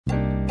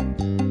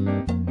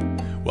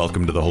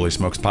Welcome to the Holy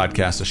Smokes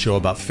Podcast, a show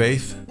about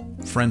faith,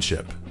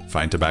 friendship,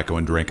 fine tobacco,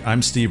 and drink.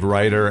 I'm Steve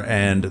Ryder,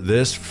 and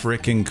this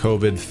freaking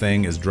COVID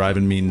thing is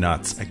driving me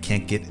nuts. I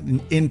can't get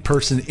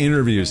in-person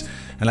interviews,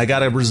 and I got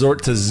to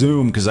resort to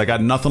Zoom because I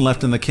got nothing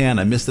left in the can.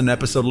 I missed an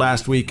episode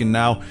last week, and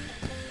now...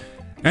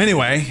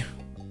 Anyway,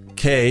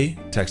 Kay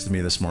texted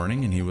me this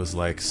morning, and he was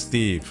like,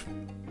 Steve,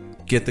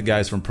 get the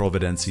guys from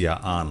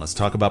Providencia on. Let's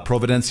talk about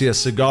Providencia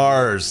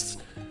cigars,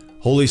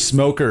 Holy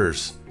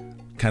Smokers.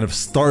 Kind of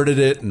started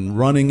it and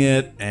running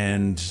it,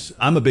 and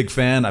I'm a big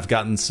fan. I've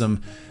gotten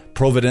some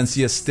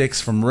Providencia sticks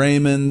from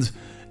Raymond,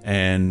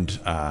 and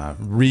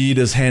Reed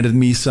has handed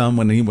me some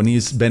when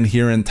he's been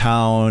here in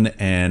town,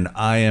 and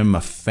I am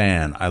a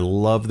fan. I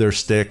love their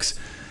sticks,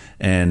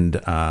 and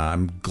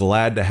I'm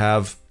glad to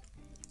have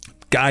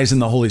guys in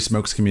the Holy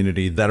Smokes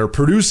community that are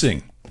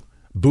producing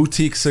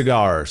boutique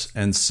cigars.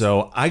 And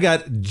so I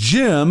got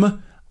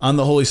Jim on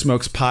the Holy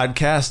Smokes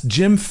podcast.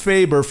 Jim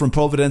Faber from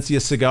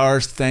Providencia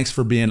Cigars. Thanks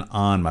for being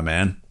on, my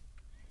man.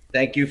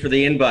 Thank you for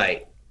the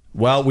invite.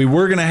 Well, we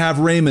were going to have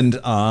Raymond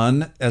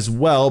on as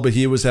well, but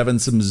he was having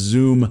some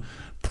Zoom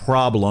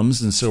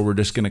problems, and so we're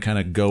just going to kind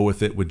of go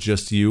with it with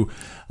just you.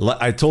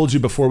 I told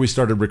you before we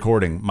started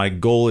recording, my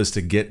goal is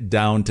to get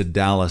down to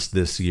Dallas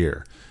this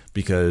year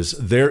because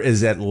there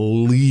is at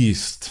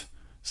least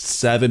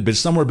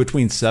somewhere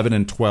between 7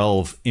 and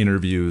 12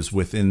 interviews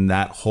within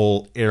that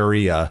whole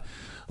area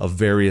of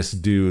various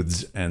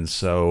dudes. And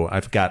so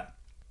I've got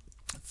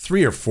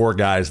 3 or 4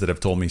 guys that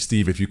have told me,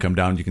 Steve, if you come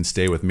down, you can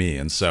stay with me.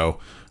 And so,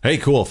 hey,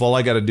 cool. If all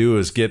I got to do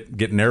is get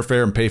an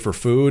airfare and pay for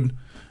food,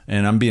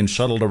 and I'm being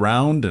shuttled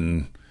around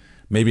and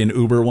maybe an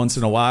Uber once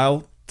in a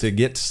while to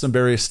get to some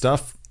various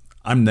stuff,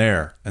 I'm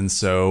there. And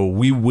so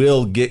we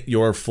will get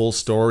your full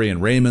story and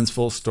Raymond's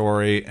full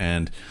story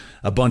and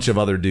a bunch of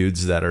other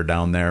dudes that are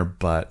down there.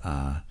 But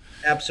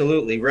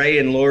absolutely. Ray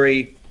and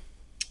Lori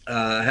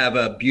have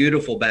a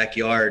beautiful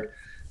backyard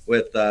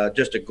with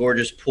just a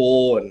gorgeous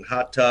pool and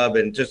hot tub,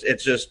 and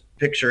it's just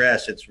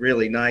picturesque. It's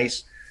really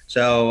nice.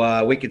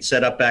 So we could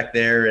set up back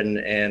there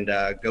and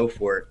go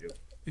for it.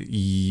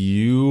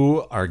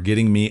 You are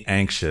getting me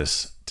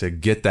anxious to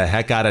get the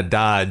heck out of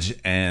Dodge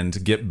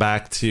and get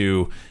back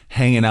to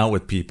hanging out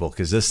with people,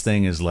 because this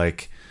thing is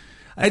like,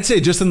 I'd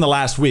say just in the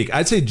last week,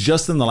 I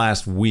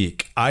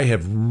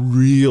have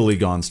really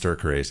gone stir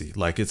crazy.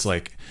 Like, it's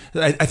like,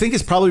 I think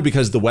it's probably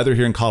because the weather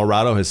here in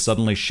Colorado has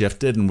suddenly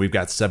shifted and we've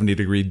got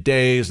 70-degree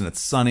days and it's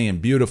sunny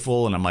and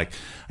beautiful. And I'm like,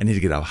 I need to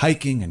get out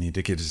hiking. I need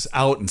to get just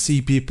out and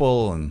see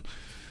people. And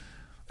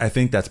I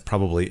think that's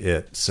probably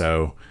it.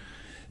 So,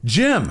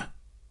 Jim,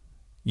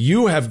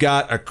 you have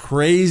got a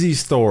crazy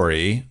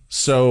story.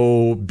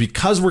 So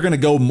because we're going to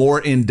go more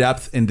in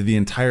depth into the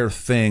entire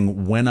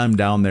thing when I'm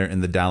down there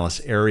in the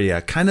Dallas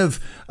area, kind of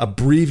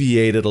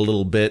abbreviate it a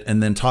little bit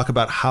and then talk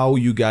about how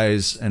you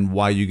guys and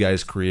why you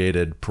guys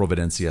created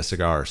Providencia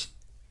Cigars.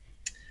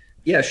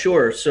 Yeah,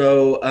 sure.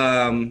 So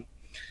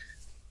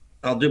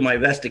I'll do my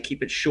best to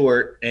keep it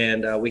short,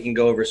 and we can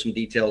go over some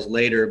details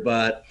later.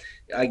 But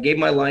I gave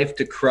my life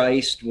to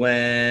Christ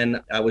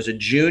when I was a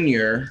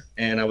junior,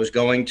 and I was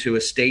going to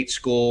a state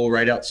school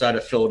right outside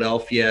of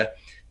Philadelphia.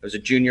 I was a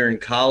junior in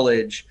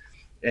college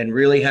and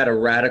really had a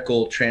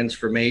radical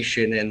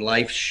transformation and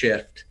life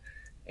shift,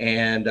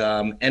 and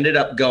ended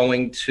up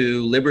going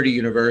to Liberty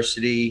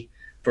University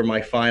for my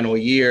final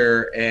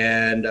year,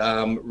 and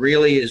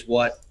really is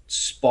what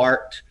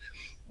sparked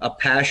a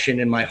passion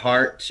in my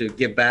heart to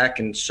give back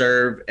and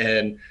serve.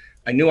 And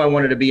I knew I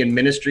wanted to be in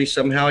ministry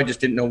somehow. I just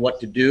didn't know what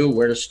to do,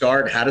 where to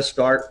start, how to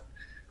start.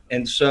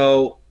 And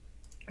so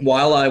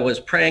while I was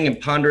praying and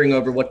pondering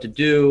over what to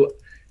do,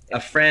 a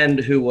friend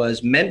who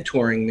was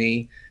mentoring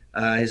me,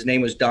 his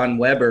name was Don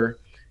Weber,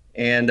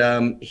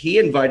 and he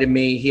invited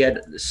me. He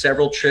had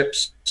several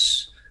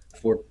trips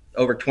for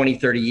over 20,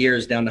 30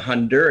 years down to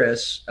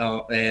Honduras,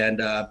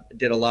 and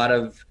did a lot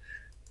of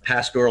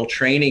pastoral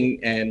training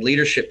and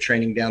leadership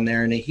training down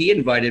there. And he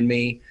invited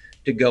me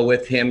to go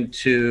with him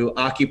to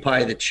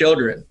Occupy the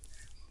Children.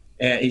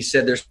 And he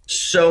said, there's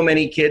so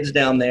many kids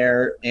down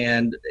there,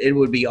 and it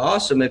would be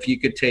awesome if you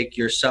could take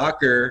your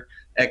soccer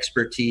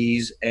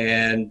expertise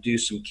and do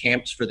some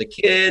camps for the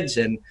kids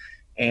and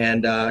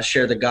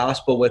share the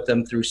gospel with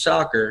them through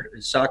soccer.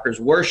 Soccer's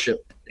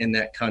worship in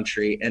that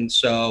country. And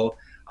so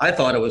I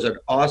thought it was an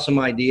awesome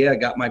idea. I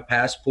got my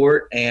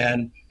passport,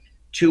 and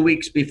 2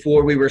 weeks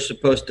before we were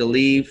supposed to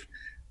leave,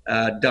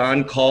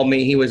 Don called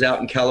me. He was out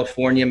in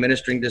California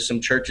ministering to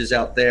some churches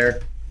out there,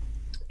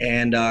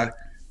 and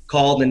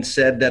called and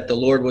said that the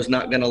Lord was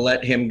not going to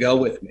let him go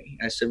with me.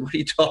 I said, what are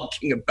you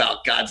talking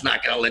about? God's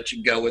not going to let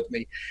you go with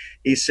me.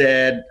 He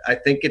said, I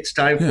think it's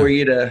time for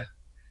you to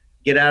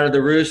get out of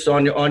the roost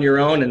on your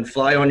own and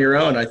fly on your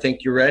own. I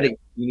think you're ready.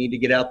 You need to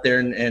get out there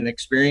and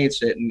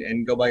experience it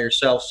and go by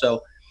yourself.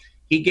 So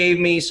he gave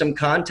me some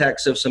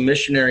contacts of some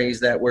missionaries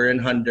that were in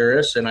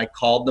Honduras, and I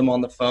called them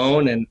on the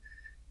phone,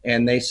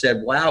 and they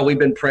said, wow, we've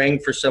been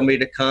praying for somebody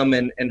to come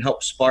and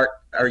help spark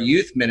our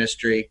youth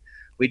ministry.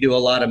 We do a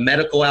lot of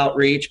medical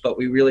outreach, but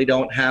we really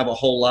don't have a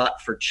whole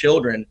lot for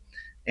children.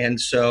 And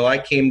so I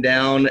came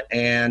down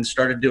and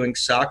started doing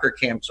soccer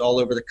camps all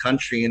over the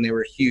country, and they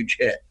were a huge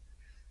hit.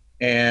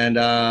 And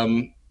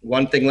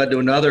one thing led to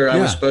another. I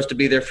was supposed to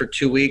be there for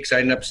 2 weeks. I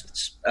ended up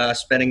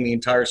spending the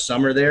entire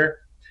summer there.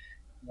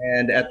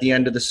 And at the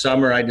end of the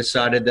summer, I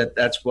decided that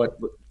that's what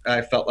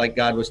I felt like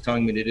God was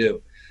telling me to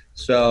do.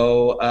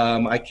 So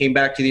I came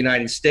back to the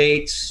United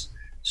States,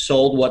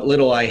 sold what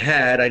little I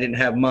had. I didn't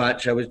have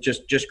much. I was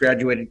just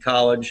graduated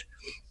college,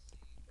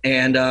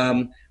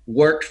 and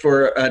worked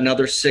for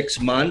another 6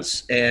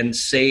 months and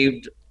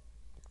saved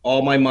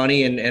all my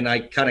money. And I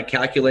kind of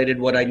calculated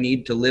what I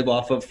need to live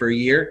off of for a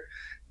year.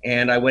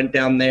 And I went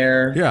down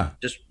there,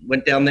 just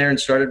went down there and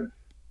started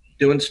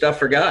doing stuff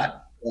for God.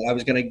 I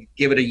was going to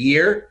give it a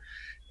year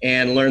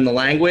and learn the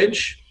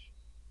language.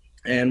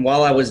 And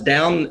while I was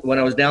down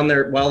there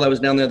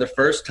the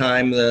first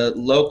time, the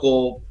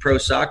local pro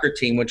soccer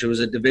team, which was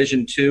a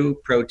Division II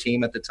pro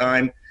team at the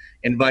time,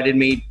 invited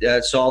me,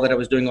 saw that I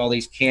was doing all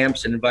these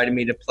camps and invited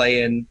me to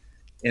play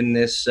in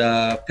this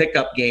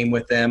pickup game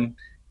with them.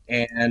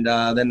 And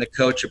then the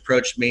coach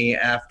approached me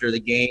after the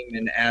game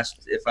and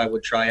asked if I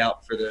would try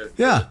out for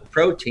the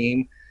pro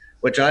team,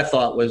 which I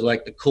thought was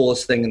like the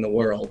coolest thing in the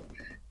world.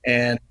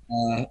 And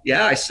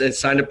I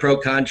signed a pro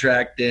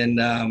contract and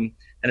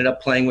ended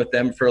up playing with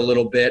them for a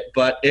little bit.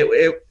 But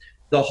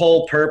the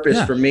whole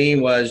purpose for me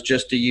was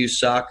just to use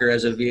soccer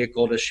as a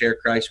vehicle to share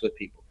Christ with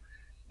people.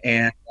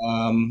 And,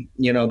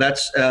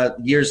 that's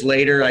years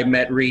later, I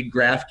met Reed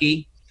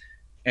Grafke.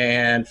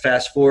 And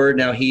fast forward,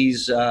 now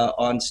he's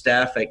on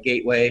staff at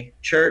Gateway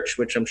Church,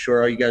 which I'm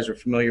sure all you guys are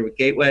familiar with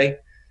Gateway.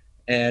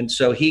 And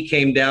so he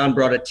came down,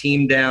 brought a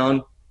team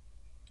down,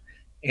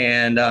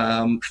 and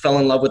fell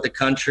in love with the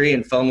country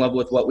and fell in love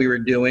with what we were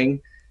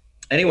doing.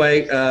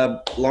 Anyway,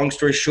 long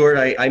story short,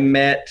 I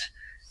met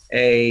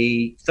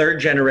a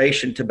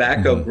third-generation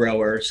tobacco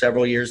grower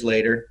several years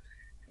later.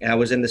 And I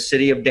was in the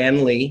city of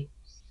Danlí,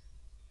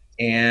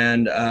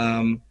 and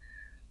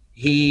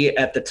Javier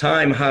at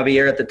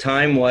the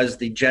time was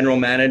the general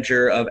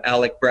manager of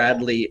Alec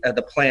Bradley,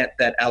 the plant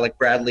that Alec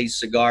Bradley's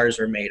cigars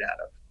are made out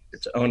of.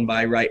 It's owned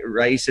by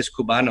Raíces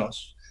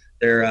Cubanos.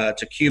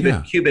 It's a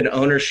Cuban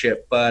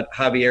ownership, but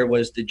Javier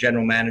was the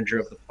general manager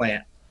of the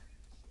plant.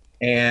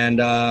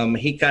 And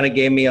he kind of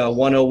gave me a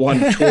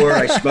 101 tour.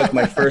 I smoked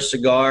my first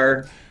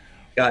cigar,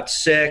 got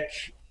sick,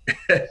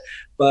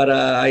 but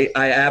I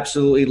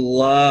absolutely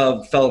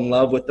fell in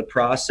love with the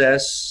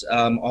process.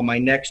 On my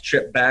next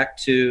trip back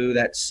to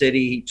that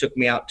city, he took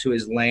me out to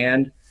his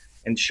land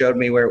and showed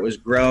me where it was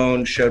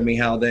grown, showed me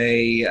how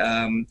they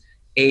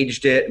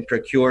aged it and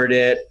procured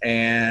it.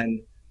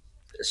 And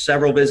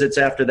several visits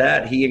after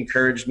that, he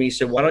encouraged me,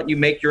 said, "Why don't you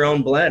make your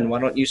own blend? Why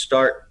don't you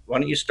start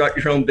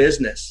your own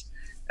business?"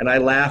 And I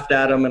laughed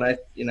at him, and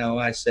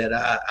I said,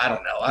 "I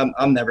don't know.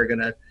 I'm never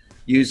gonna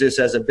use this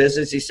as a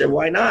business." He said,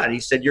 "Why not?" He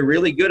said, "You're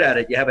really good at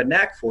it. You have a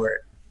knack for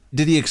it."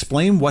 Did he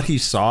explain what he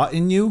saw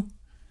in you?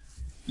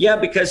 Yeah,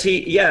 because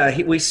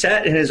we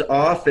sat in his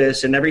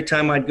office, and every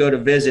time I'd go to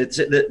visit,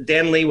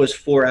 Danlí was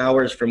 4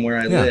 hours from where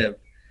I lived.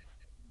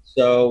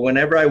 So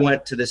whenever I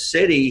went to the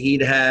city,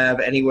 he'd have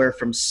anywhere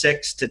from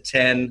 6 to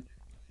 10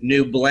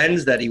 new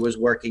blends that he was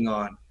working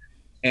on.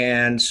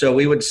 And so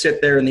we would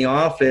sit there in the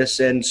office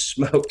and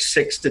smoke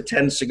 6 to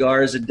 10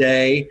 cigars a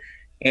day.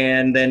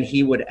 And then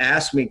he would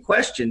ask me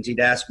questions.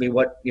 He'd ask me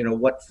what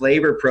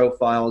flavor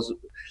profiles,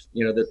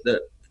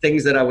 the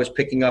things that I was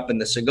picking up in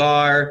the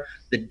cigar,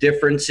 the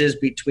differences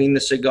between the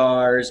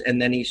cigars.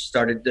 And then he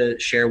started to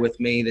share with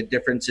me the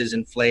differences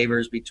in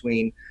flavors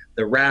between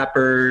the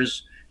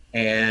wrappers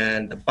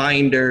and the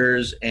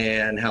binders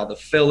and how the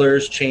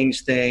fillers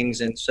change things.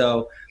 And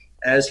so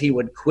as he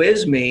would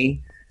quiz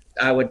me,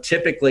 I would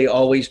typically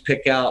always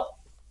pick out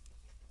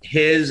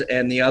his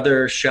and the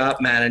other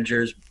shop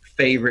manager's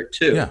favorite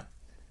too. Yeah.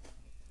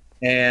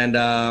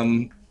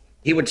 And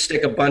he would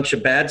stick a bunch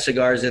of bad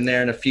cigars in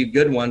there and a few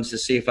good ones to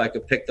see if I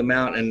could pick them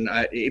out.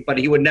 But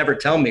he would never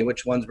tell me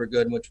which ones were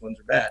good and which ones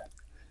were bad.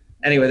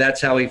 Anyway,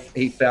 that's how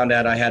he found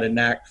out I had a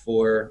knack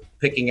for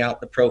picking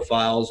out the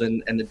profiles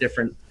and the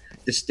different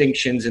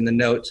distinctions in the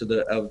notes of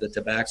the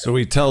tobacco. So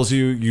he tells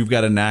you, you've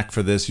got a knack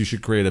for this. You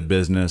should create a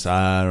business.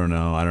 I don't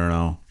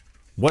know.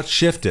 What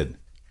shifted?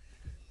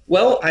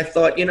 Well, I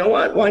thought, you know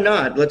what? Why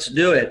not? Let's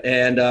do it.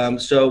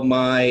 And so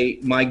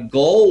my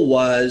goal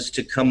was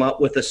to come up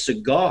with a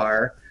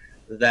cigar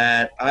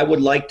that I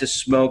would like to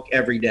smoke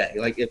every day.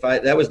 Like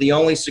that was the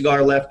only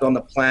cigar left on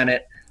the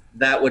planet,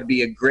 that would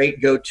be a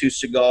great go-to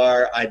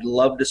cigar. I'd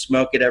love to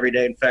smoke it every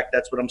day. In fact,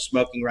 that's what I'm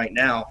smoking right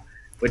now,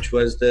 which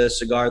was the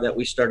cigar that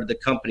we started the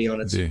company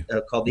on. It's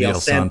called the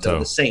El Santo,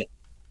 the Saint.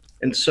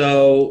 And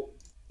so,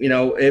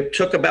 it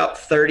took about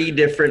 30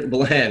 different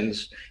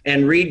blends,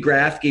 and Reed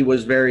Grafke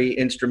was very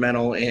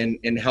instrumental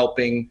in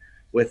helping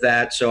with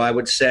that. So I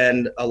would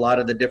send a lot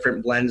of the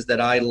different blends that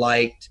I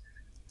liked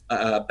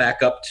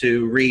back up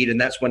to Reed,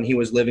 and that's when he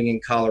was living in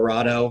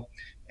Colorado,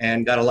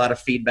 and got a lot of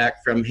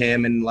feedback from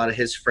him and a lot of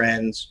his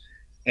friends.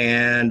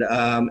 And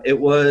it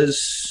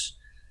was,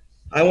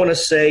 I want to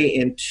say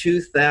in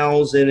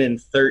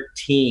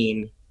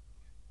 2013,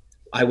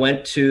 I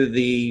went to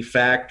the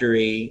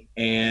factory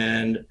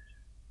and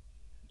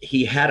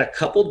he had a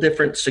couple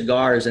different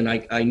cigars, and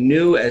I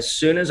knew as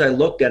soon as I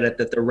looked at it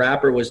that the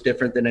wrapper was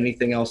different than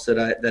anything else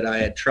that I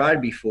had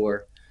tried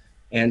before.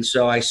 And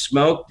so I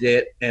smoked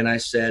it and I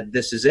said,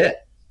 this is it.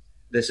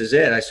 This is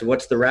it. I said,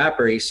 what's the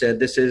wrapper? He said,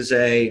 this is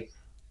a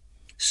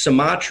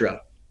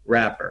Sumatra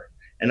wrapper.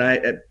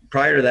 And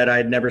prior to that, I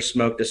had never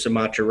smoked a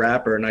Sumatra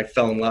wrapper, and I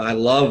fell in love. I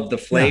love the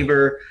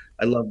flavor. Yeah.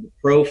 I love the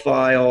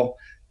profile.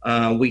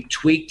 We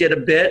tweaked it a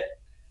bit.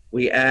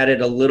 We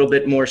added a little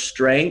bit more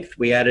strength.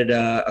 We added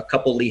a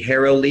couple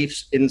Ligero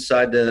leaves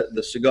inside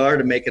the cigar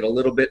to make it a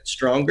little bit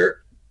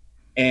stronger.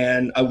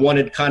 And I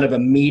wanted kind of a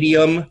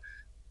medium,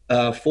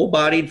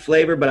 full-bodied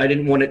flavor, but I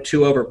didn't want it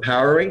too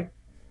overpowering.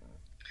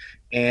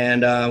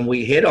 And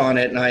we hit on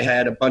it, and I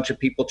had a bunch of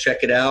people check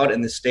it out in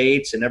the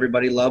States, and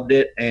everybody loved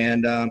it.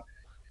 And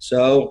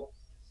so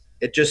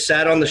it just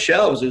sat on the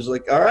shelves. It was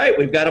like, all right,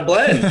 we've got a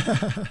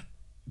blend.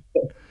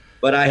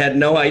 But I had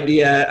no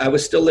idea. I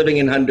was still living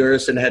in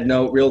Honduras and had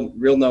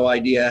no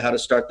idea how to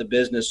start the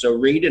business. So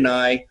Reed and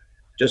I,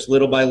 just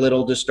little by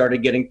little, just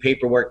started getting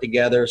paperwork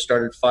together,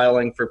 started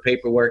filing for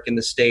paperwork in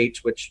the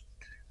States, which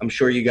I'm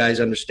sure you guys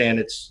understand.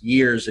 It's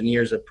years and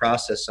years of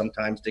process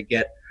sometimes to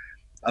get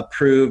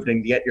approved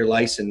and get your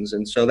license.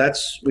 And so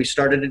we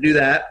started to do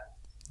that.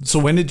 So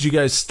when did you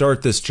guys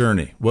start this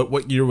journey?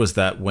 What year was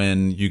that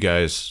when you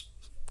guys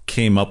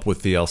came up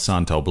with the El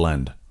Santo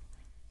blend?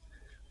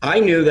 I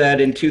knew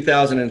that in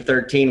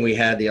 2013 we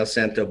had the El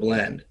Santo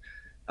blend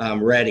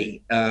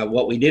ready.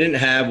 What we didn't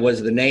have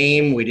was the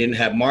name. We didn't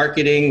have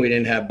marketing. We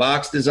didn't have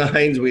box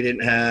designs. We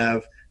didn't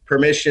have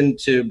permission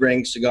to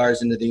bring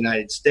cigars into the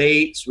United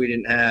States. We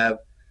didn't have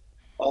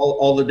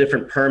all the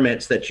different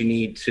permits that you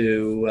need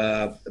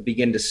to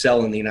begin to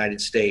sell in the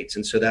United States.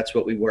 And so that's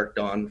what we worked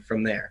on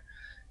from there.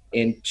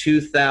 In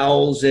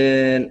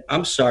 2000,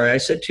 I'm sorry, I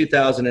said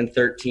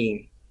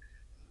 2013.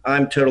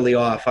 I'm totally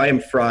off. I am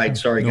fried.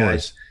 Sorry,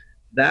 guys.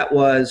 That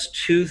was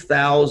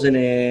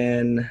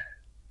 2007,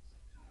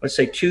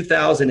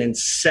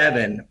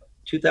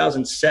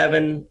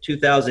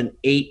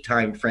 2008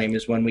 timeframe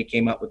is when we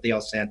came up with the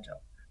El Santo.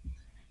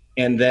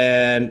 And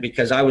then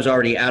because I was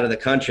already out of the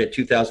country at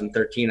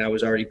 2013, I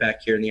was already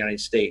back here in the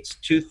United States.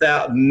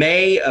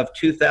 May of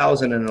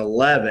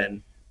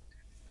 2011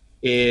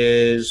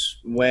 is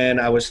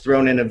when I was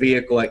thrown in a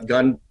vehicle at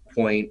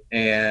gunpoint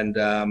and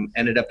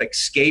ended up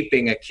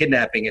escaping a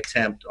kidnapping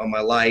attempt on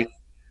my life.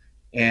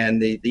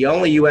 And the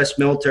only U.S.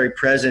 military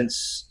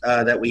presence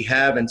that we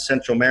have in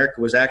Central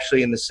America was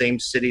actually in the same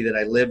city that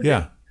I lived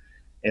in.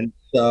 And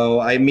so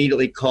I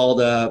immediately called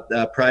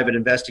a private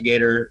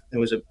investigator who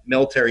was a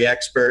military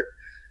expert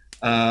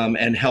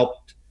and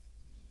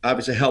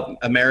obviously help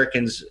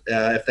Americans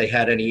if they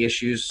had any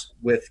issues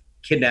with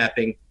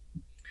kidnapping.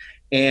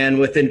 And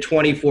within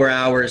 24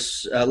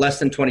 hours, less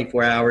than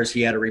 24 hours,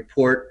 he had a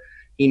report.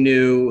 He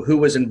knew who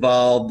was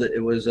involved.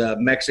 It was a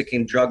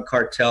Mexican drug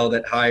cartel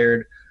that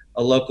hired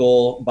a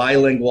local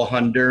bilingual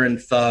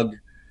Honduran thug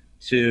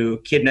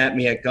to kidnap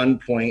me at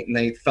gunpoint, and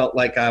they felt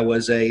like I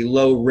was a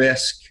low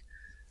risk.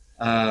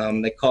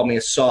 They called me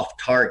a soft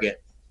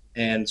target,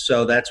 and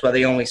so that's why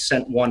they only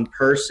sent one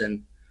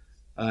person.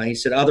 He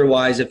said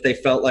otherwise, if they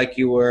felt like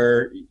you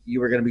were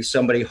going to be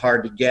somebody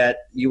hard to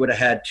get, you would have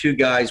had two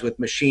guys with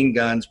machine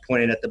guns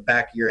pointed at the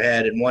back of your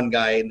head and one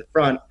guy in the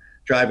front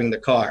driving the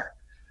car.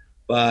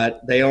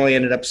 But they only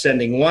ended up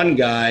sending one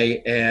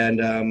guy,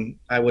 and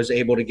I was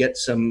able to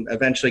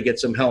eventually get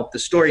some help. The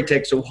story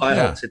takes a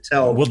while to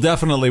tell. We'll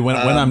definitely, when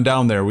I'm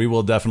down there, we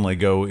will definitely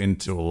go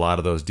into a lot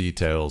of those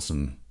details.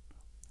 And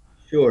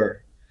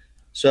sure.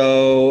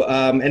 So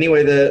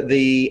anyway,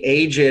 the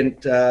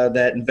agent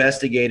that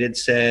investigated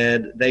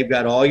said they've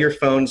got all your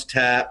phones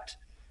tapped.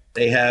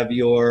 They have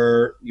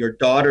your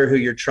daughter who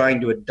you're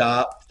trying to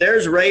adopt.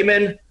 There's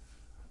Raymond.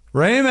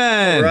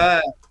 Raymond! All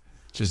right.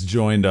 Just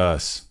joined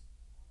us.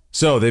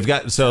 So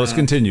let's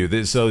continue.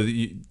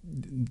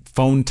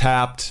 Phone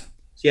tapped.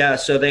 Yeah,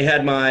 so they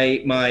had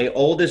my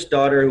oldest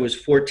daughter who was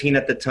 14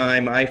 at the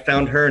time. I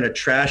found her in a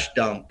trash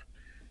dump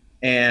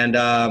and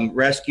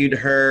rescued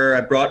her.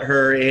 I brought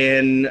her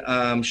in.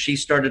 She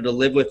started to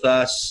live with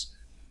us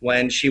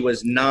when she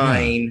was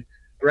 9,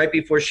 right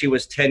before she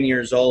was 10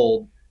 years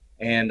old.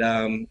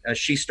 And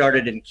she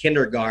started in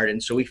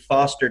kindergarten, so we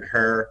fostered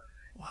her.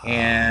 Wow.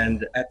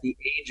 And at the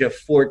age of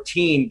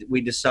 14,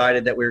 we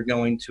decided that we were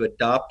going to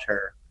adopt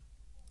her.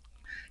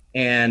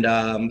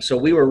 And so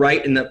we were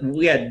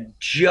we had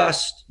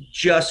just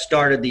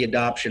started the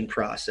adoption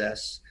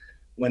process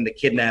when the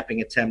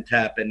kidnapping attempt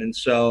happened. And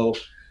so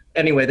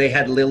anyway, they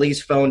had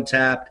Lily's phone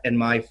tapped and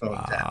my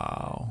phone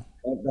tapped.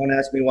 Don't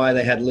ask me why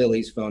they had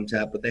Lily's phone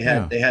tapped, but they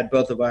had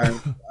both of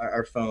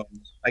our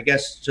phones. I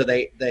guess so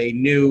they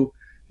knew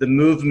the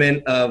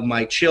movement of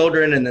my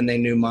children, and then they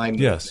knew my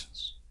movements.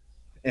 Yes.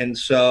 And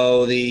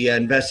so the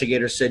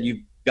investigator said, you've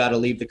got to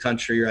leave the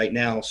country right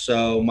now.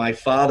 So my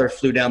father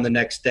flew down the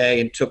next day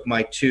and took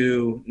my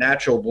 2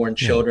 natural born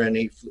children.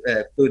 He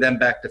flew them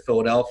back to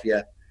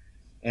Philadelphia,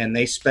 and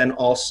they spent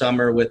all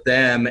summer with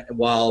them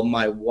while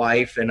my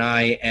wife and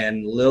I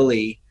and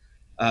Lily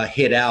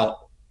hid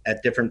out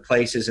at different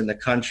places in the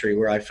country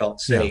where I felt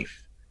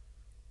safe.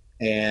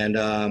 And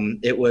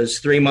it was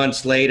 3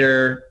 months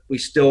later, we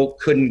still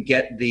couldn't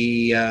get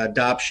the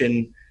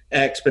adoption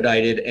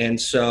expedited. And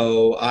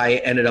so I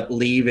ended up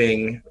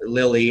leaving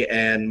Lily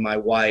and my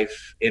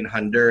wife in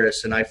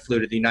Honduras, and I flew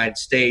to the United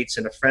States,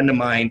 and a friend of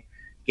mine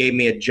gave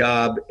me a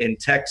job in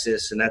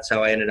Texas, and that's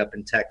how I ended up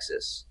in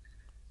Texas.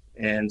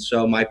 And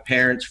so my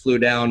parents flew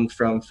down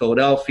from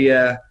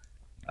Philadelphia,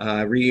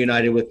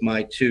 reunited with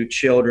my 2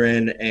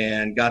 children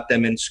and got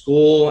them in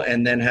school,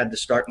 and then had to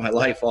start my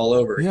life all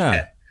over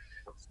again.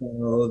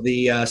 So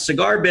the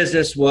cigar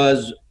business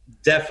was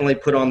definitely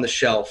put on the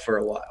shelf for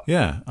a while.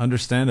 Yeah,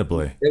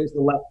 understandably.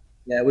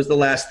 It was the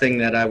last thing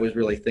that I was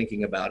really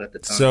thinking about at the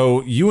time.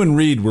 So you and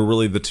Reed were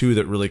really the two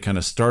that really kind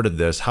of started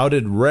this. How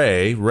did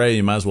Ray,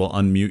 you might as well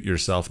unmute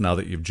yourself now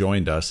that you've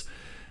joined us.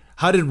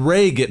 How did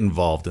Ray get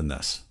involved in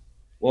this?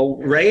 Well,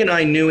 Ray and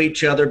I knew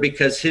each other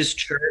because his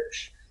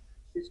church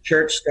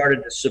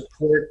started to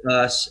support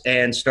us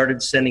and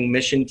started sending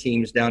mission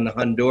teams down to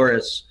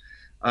Honduras.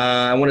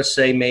 I want to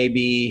say,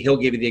 maybe he'll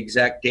give you the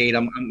exact date.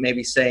 I'm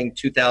maybe saying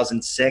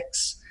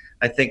 2006,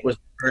 I think, was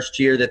the first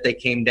year that they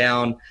came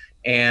down.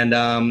 And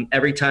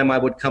every time I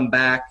would come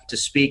back to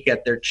speak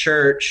at their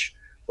church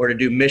or to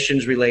do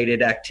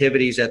missions-related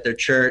activities at their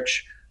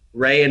church,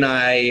 Ray and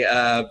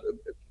I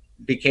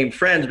became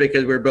friends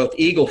because we were both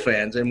Eagle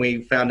fans, and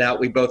we found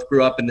out we both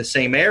grew up in the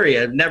same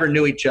area. Never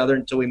knew each other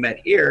until we met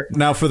here.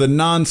 Now, for the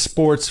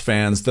non-sports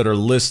fans that are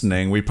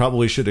listening, we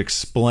probably should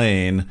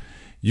explain.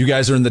 You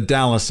guys are in the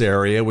Dallas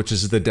area, which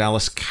is the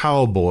Dallas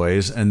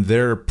Cowboys, and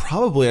they're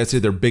probably, I'd say,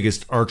 their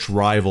biggest arch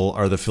rival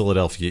are the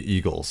Philadelphia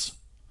Eagles.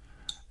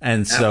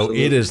 And so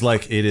Absolutely.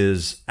 It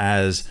is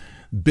as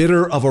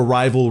bitter of a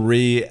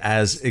rivalry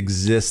as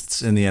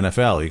exists in the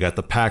NFL. You got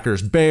the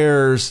Packers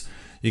Bears,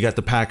 you got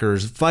the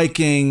Packers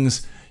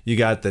Vikings, you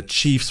got the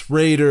Chiefs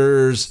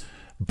Raiders,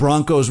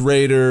 Broncos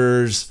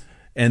Raiders,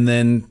 and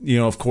then,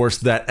 of course,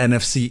 that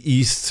NFC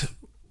East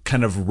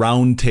kind of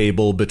round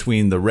table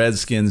between the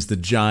Redskins, the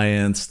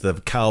Giants, the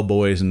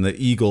Cowboys, and the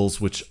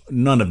Eagles, which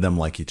none of them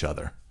like each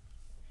other.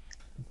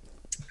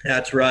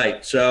 That's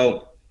right.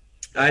 So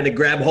I had to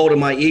grab hold of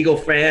my Eagle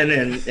fan,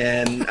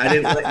 and I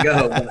didn't let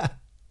go.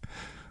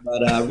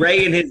 But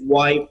Ray and his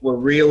wife were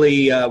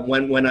really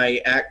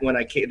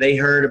they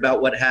heard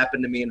about what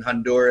happened to me in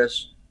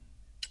Honduras,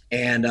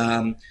 and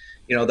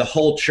the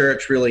whole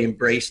church really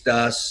embraced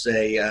us.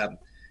 They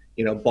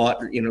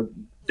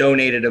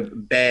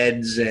donated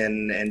beds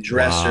and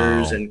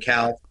dressers and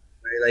couches.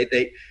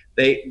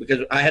 They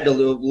because I had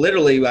to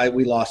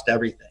we lost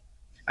everything.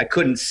 I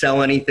couldn't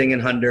sell anything in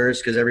Honduras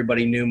because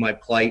everybody knew my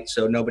plight,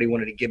 so nobody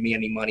wanted to give me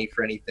any money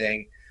for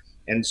anything.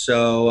 And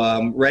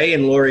so Ray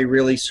and Lori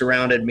really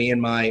surrounded me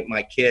and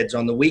my kids.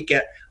 On the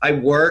weekend, I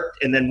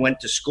worked and then went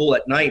to school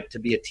at night to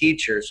be a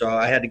teacher, so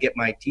I had to get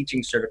my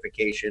teaching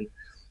certification.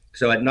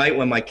 So at night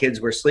when my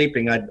kids were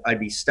sleeping, I'd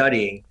be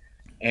studying.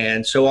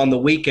 And so on the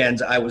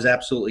weekends, I was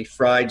absolutely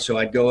fried. So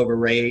I'd go over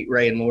Ray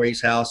and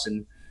Lori's house,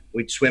 and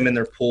we'd swim in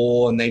their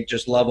pool, and they'd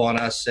just love on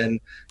us and,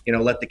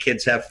 let the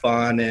kids have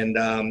fun.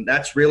 And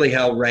that's really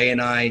how Ray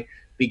and I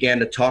began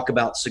to talk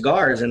about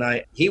cigars. And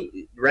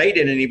Ray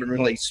didn't even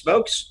really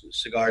smoke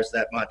cigars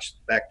that much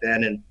back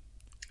then. And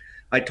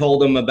I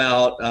told him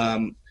about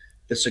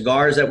the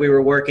cigars that we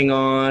were working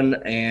on,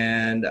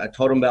 and I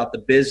told him about the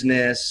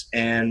business,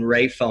 and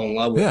Ray fell in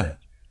love with it.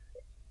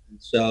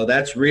 So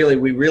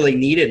we really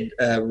needed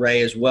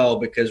Ray as well,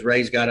 because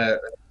Ray's got a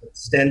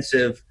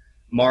extensive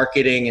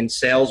marketing and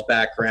sales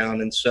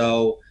background. And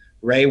so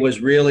Ray was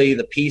really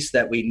the piece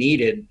that we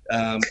needed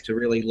to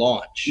really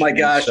launch. My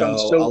gosh, I'm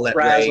so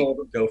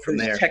frazzled. Go from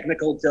there.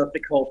 Technical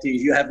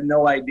difficulties. You have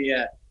no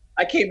idea.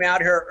 I came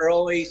out here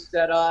early,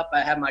 set up.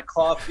 I had my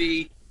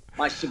coffee,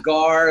 my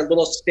cigar, a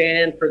little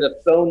stand for the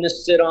phone to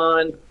sit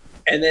on,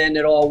 and then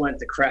it all went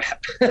to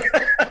crap.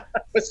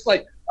 It's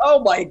like,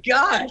 oh my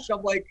gosh.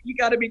 I'm like, you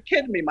got to be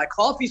kidding me. My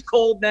coffee's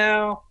cold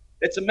now.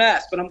 It's a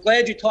mess. But I'm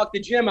glad you talked to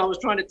Jim. I was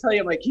trying to tell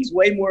you, like, he's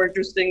way more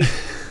interesting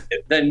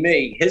than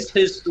me. His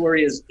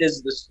story is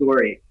the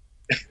story.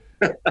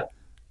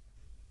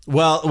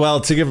 Well,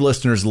 to give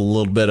listeners a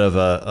little bit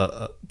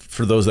of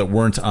for those that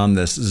weren't on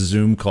this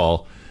Zoom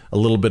call, a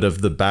little bit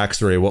of the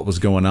backstory of what was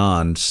going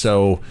on.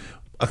 So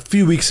a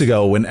few weeks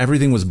ago, when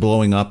everything was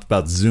blowing up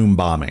about Zoom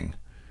bombing,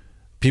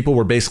 people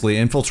were basically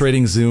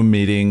infiltrating Zoom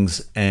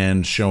meetings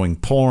and showing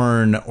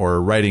porn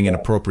or writing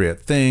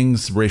inappropriate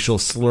things, racial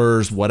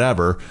slurs,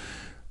 whatever.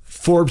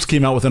 Forbes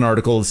came out with an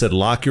article that said,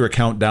 lock your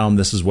account down.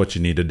 This is what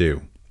you need to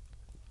do.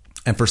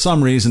 And for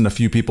some reason, a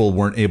few people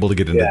weren't able to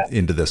get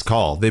into this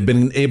call. They've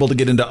been able to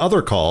get into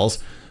other calls,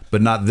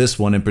 but not this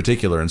one in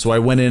particular. And so I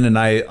went in and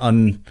I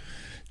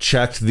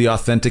unchecked the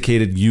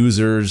authenticated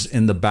users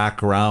in the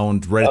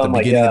background right at the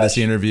beginning of this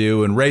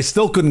interview. And Ray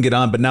still couldn't get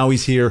on, but now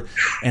he's here.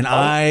 And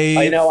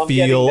I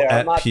feel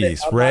at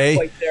peace.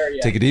 Ray,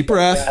 take a deep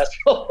breath.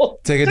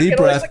 Take a deep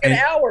breath. Like an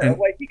hour. I'm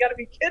like, you got to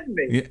be kidding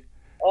me. Yeah.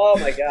 Oh,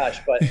 my gosh.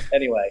 But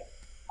anyway,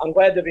 I'm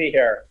glad to be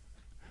here.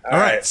 All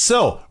right.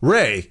 So,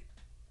 Ray,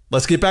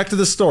 let's get back to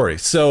the story.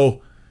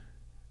 So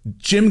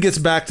Jim gets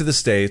back to the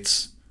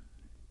States.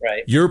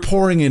 Right. You're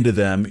pouring into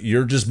them.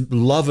 You're just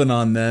loving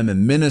on them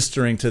and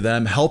ministering to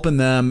them, helping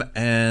them.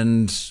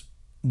 And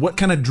what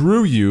kind of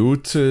drew you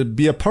to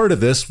be a part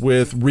of this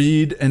with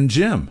Reed and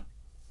Jim?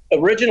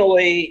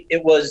 Originally,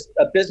 it was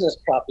a business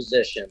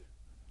proposition.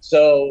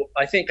 So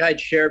I think I'd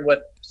shared with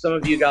some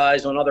of you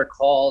guys on other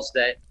calls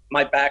that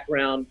my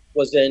background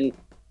was in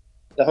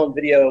the home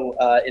video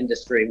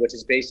industry, which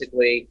is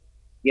basically,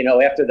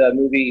 after the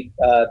movie,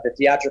 the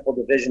theatrical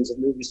divisions of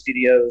movie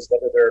studios,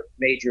 whether they're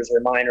majors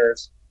or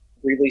minors,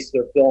 release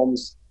their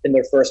films in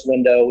their first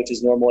window, which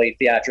is normally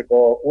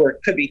theatrical, or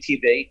it could be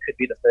TV, could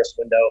be the first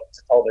window, it's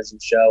a television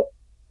show.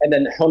 And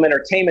then the home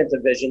entertainment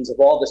divisions of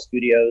all the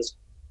studios,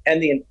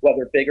 and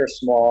whether big or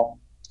small,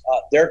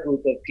 their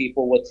group of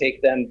people would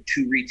take them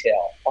to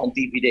retail on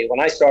DVD. When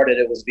I started,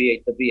 it was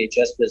the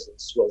VHS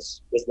business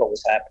was what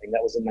was happening.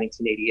 That was in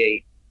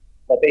 1988.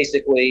 But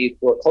basically,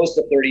 for close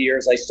to 30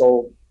 years, I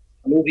sold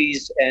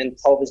movies and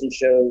television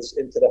shows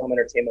into the home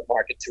entertainment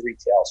market to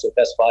retail. So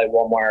Best Buy,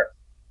 Walmart,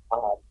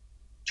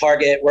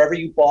 Target, wherever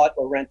you bought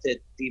or rented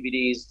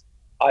DVDs,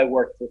 I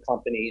worked for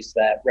companies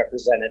that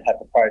had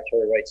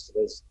proprietary rights to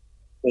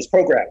those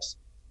programs.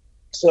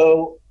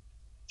 So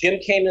Jim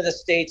came to the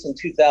States in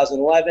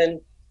 2011.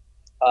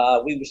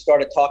 We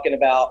started talking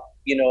about,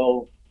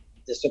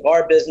 the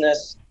cigar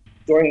business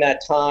during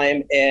that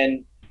time.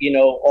 And,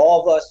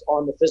 all of us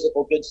on the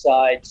physical goods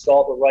side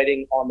saw the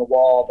writing on the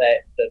wall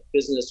that the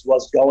business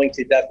was going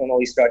to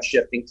definitely start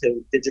shifting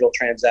to digital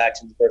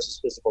transactions versus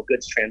physical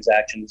goods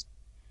transactions,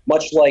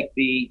 much like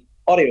the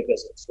audio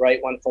business,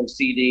 right? Went from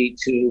CD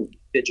to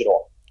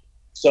digital.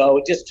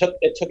 So it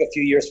took a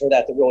few years for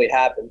that to really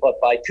happen. But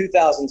by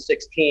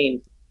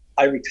 2016,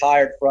 I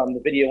retired from the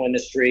video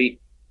industry,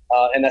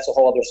 and that's a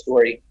whole other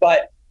story.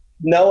 But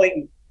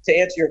to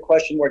answer your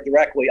question more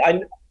directly,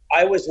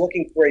 I was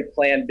looking for a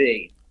plan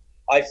B.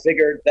 I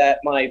figured that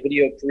my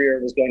video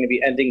career was going to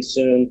be ending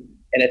soon,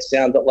 and it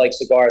sounded like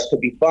cigars could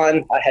be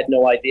fun. I had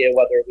no idea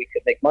whether we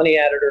could make money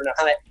at it or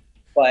not,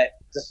 but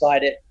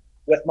decided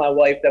with my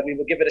wife that we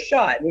would give it a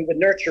shot, and we would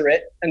nurture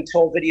it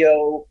until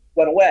video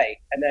went away.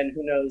 And then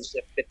who knows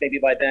if maybe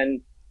by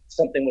then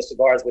something with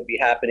cigars would be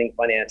happening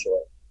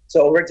financially.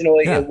 So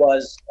originally It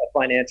was a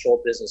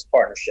financial business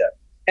partnership.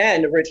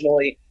 And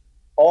originally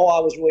all I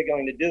was really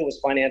going to do was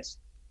finance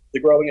the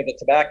growing of the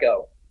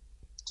tobacco.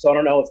 So I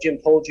don't know if Jim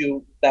told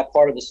you that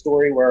part of the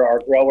story where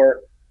our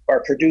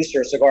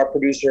cigar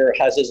producer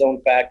has his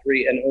own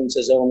factory and owns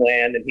his own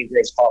land, and he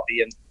grows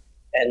coffee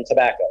and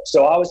tobacco.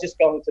 So I was just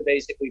going to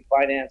basically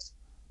finance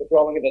the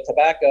growing of the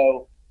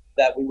tobacco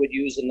that we would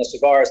use in the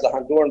cigars, the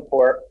Honduran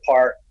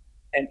part,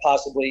 and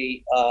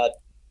possibly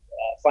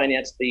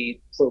finance the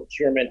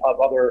procurement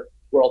of other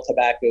world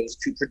tobaccos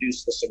to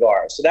produce the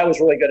cigars. So that was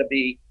really going to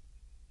be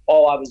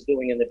all I was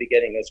doing in the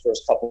beginning, those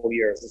first couple of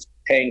years, was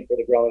paying for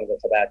the growing of the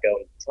tobacco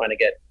and trying to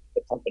get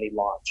the company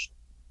launched.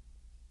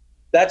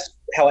 That's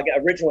how I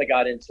originally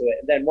got into it.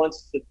 And then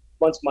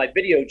once my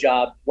video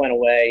job went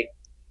away,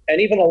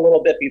 and even a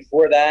little bit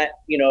before that,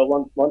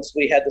 once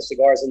we had the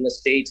cigars in the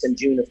States in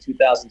June of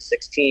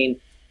 2016,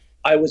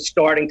 I was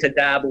starting to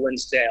dabble in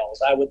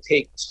sales. I would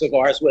take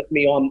cigars with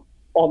me on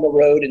the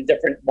road in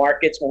different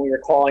markets when we were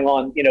calling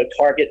on,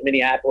 Target,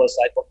 Minneapolis.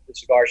 I'd look for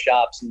cigar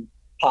shops and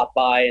pop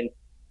by and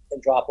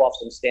drop off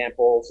some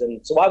samples.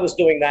 And so I was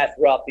doing that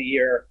throughout the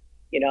year,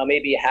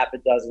 maybe a half a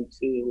dozen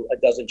to a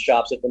dozen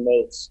shops at the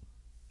most,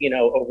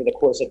 over the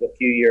course of a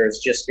few years,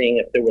 just seeing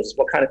if there was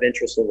what kind of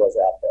interest there was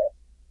out there.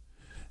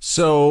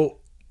 So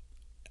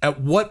at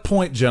what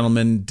point,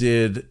 gentlemen,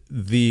 did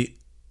the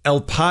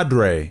El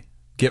Padre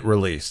get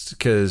released?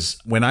 Because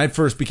when I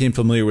first became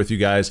familiar with you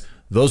guys,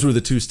 those were the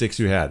two sticks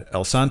you had,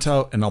 El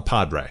Santo and El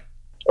Padre.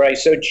 Right.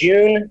 So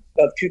June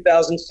of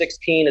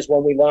 2016 is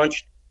when we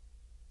launched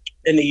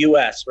in the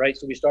U.S., right?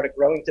 So we started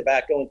growing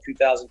tobacco in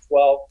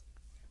 2012,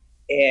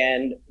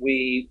 and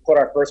we put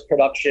our first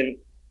production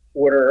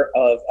order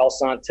of El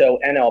Santo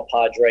and El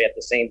Padre at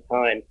the same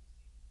time.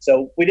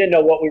 So we didn't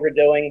know what we were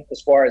doing as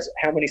far as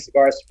how many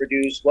cigars to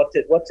produce, what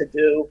to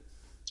do.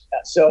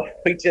 So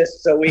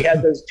we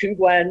had those two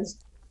blends,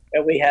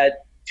 and we had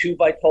two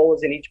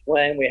Vitolas in each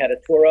blend. We had a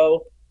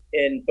Toro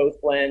in both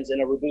blends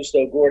and a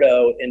Robusto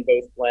Gordo in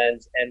both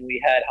blends, and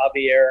we had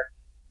Javier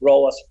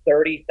roll us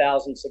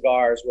 30,000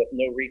 cigars with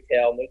no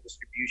retail, no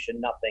distribution,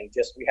 nothing.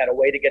 Just we had a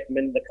way to get them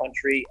into the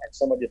country, and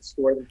someone did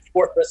store them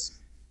for us.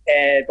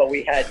 But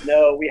we had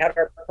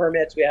our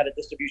permits. We had a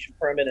distribution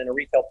permit and a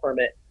retail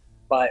permit,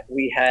 but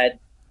we had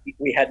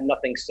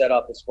nothing set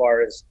up as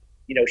far as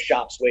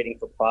shops waiting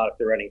for product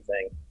or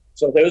anything.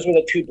 So those were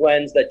the two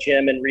blends that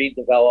Jim and Reed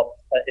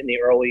developed in the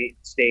early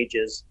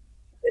stages.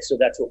 So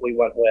that's what we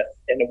went with.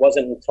 And it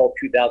wasn't until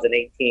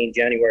January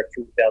of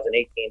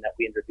 2018, that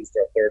we introduced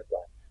our third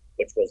blend,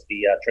 which was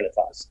the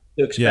Trinitas.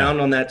 To expound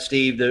on that,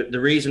 Steve, the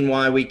reason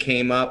why we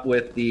came up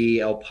with the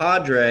El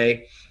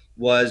Padre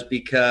was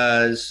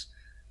because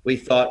we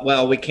thought,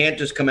 well, we can't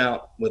just come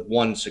out with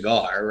one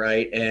cigar,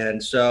 right?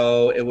 And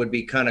so it would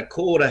be kind of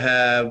cool to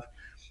have,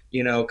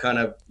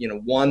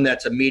 one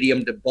that's a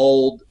medium to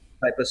bold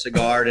type of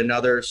cigar, and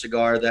another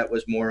cigar that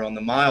was more on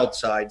the mild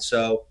side.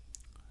 So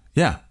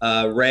Yeah.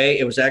 Ray,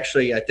 it was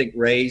actually, I think,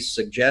 Ray's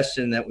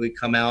suggestion that we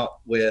come out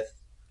with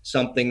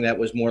something that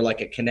was more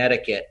like a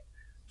Connecticut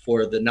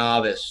for the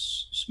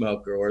novice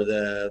smoker or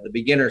the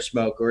beginner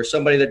smoker or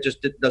somebody that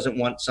just doesn't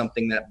want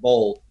something that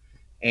bold.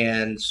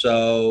 And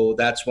so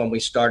that's when we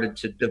started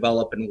to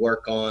develop and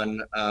work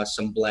on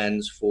some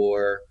blends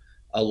for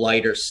a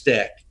lighter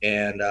stick.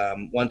 And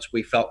once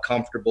we felt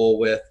comfortable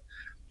with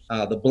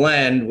the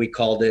blend, we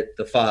called it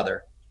the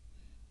Father,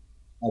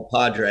 El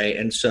Padre.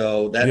 And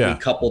so that we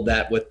coupled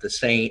that with the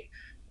Saint,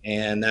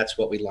 and that's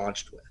what we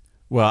launched with.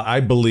 Well, I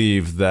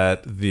believe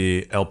that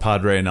the El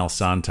Padre and El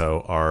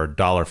Santo are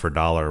dollar for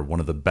dollar one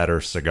of the better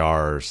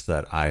cigars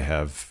that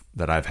I've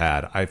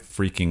had. I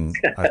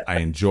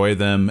enjoy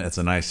them. It's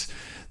a nice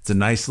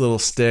little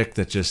stick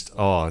that just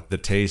the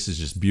taste is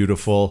just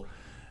beautiful.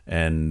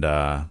 And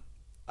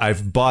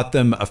I've bought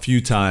them a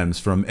few times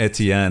from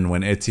Etienne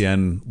when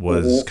Etienne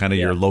was kind of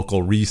your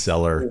local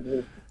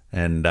reseller,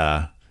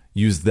 and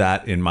used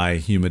that in my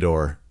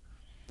humidor.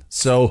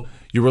 So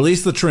you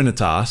released the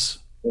Trinitas,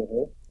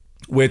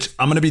 which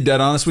I'm going to be dead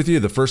honest with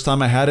you. The first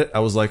time I had it, I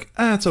was like,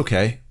 it's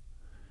okay.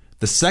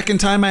 The second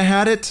time I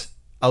had it,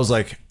 I was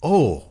like,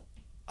 I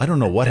don't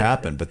know what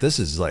happened, but this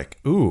is like,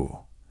 ooh.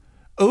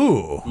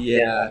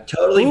 Yeah,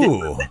 totally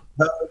different.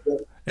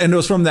 And it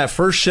was from that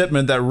first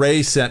shipment that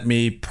Ray sent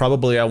me,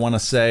 probably, I want to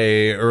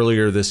say,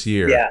 earlier this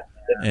year. Yeah.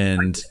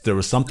 And there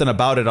was something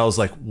about it. I was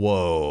like,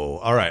 whoa,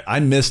 all right. I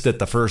missed it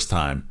the first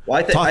time.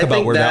 Well, Talk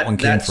about where that one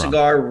came from. That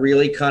cigar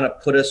really kind of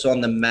put us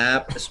on the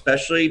map,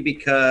 especially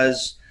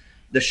because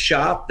the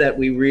shop that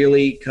we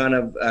really kind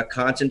of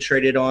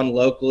concentrated on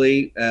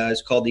locally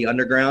is called The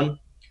Underground.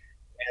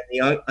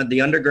 And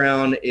the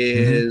Underground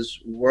is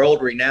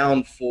world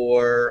renowned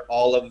for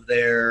all of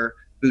their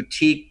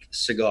boutique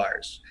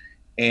cigars.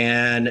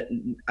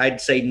 And I'd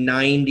say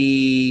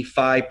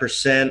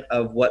 95%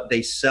 of what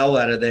they sell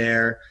out of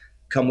there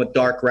come with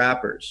dark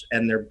wrappers,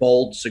 and they're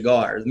bold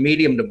cigars,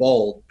 medium to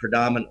bold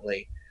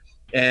predominantly.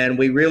 And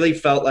we really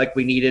felt like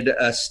we needed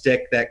a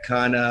stick that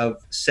kind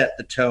of set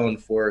the tone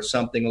for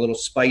something a little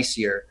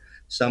spicier,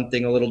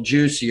 something a little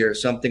juicier,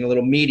 something a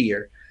little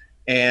meatier.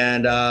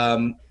 And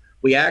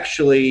we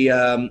actually,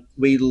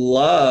 we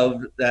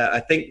loved that. I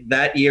think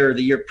that year or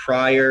the year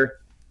prior,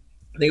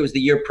 I think it was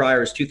the year prior,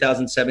 it was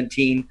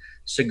 2017,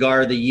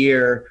 Cigar of the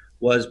Year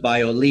was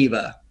by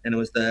Oliva, and it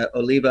was the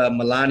Oliva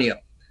Melanio.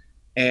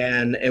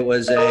 And it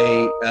was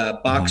a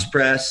box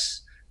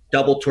press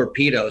double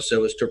torpedo. So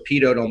it was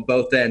torpedoed on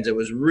both ends. It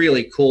was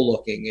really cool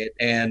looking.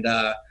 And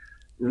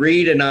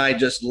Reed and I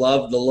just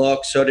loved the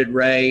look. So did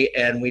Ray.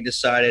 And we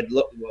decided,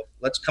 look, well,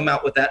 let's come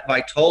out with that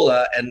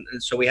Vitola. And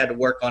so we had to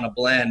work on a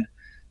blend.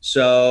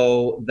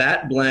 So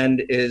that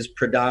blend is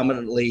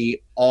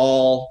predominantly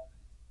all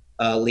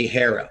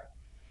Ligero.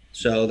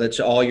 So that's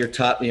all your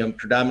top,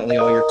 predominantly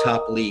all your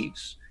top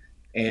leaves.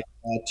 And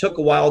it took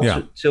a while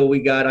till we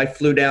got, I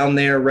flew down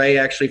there. Ray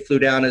actually flew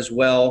down as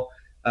well.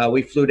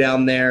 We flew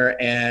down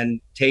there and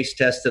taste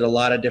tested a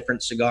lot of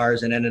different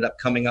cigars and ended up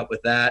coming up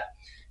with that.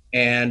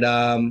 And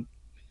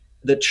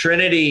the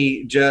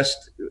Trinity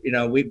just,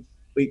 we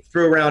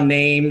threw around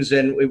names,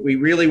 and we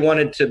really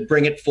wanted to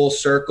bring it full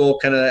circle,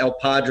 kind of El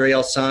Padre,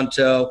 El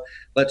Santo.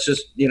 Let's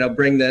just,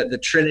 bring the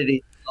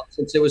Trinity up,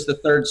 since it was the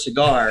third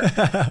cigar.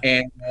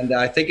 and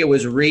I think it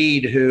was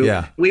Reed who,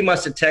 we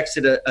must have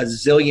texted a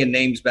zillion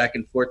names back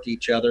and forth to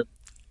each other.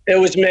 It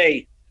was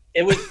me.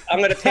 I'm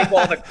going to take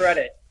all the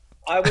credit.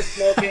 I was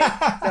smoking,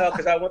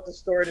 because I want the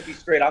story to be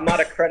straight. I'm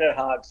not a credit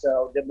hog,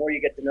 so the more you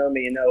get to know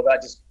me, I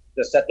just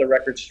to set the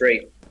record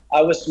straight.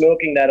 I was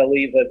smoking that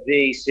Oliva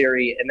V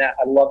series, and I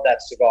love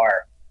that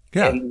cigar.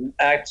 Yeah. And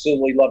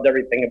absolutely loved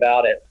everything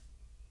about it.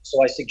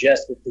 So I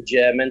suggested to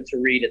Jim and to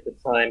Reed at the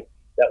time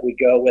that we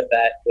go with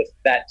that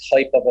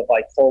type of a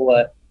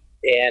Vitola.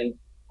 And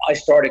I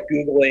started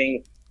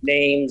Googling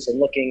names and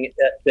looking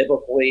at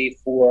biblically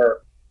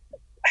for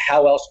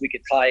how else we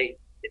could tie,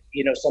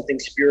 something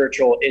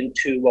spiritual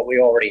into what we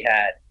already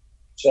had.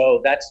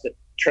 So that's the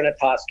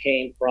Trinitas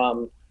came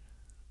from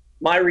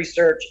my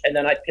research, and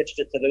then I pitched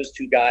it to those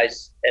two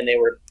guys, and they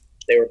were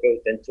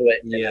both into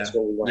it, and that's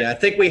where we went. Yeah, I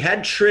think we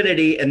had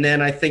Trinity, and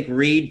then I think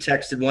Reed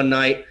texted one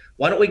night,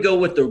 why don't we go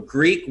with the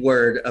Greek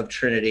word of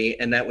Trinity,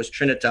 and that was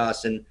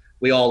Trinitas, and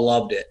we all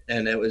loved it.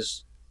 And it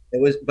was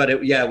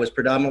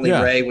predominantly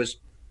Ray.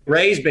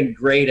 Ray's been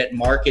great at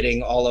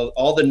marketing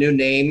all the new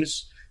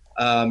names.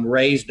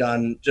 Ray's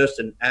done just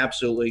an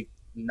absolutely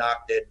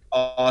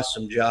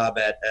awesome job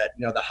at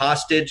the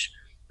Hostage.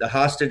 The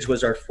Hostage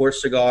was our fourth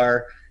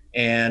cigar.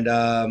 And,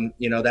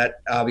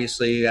 that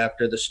obviously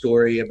after the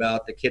story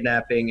about the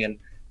kidnapping, and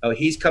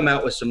he's come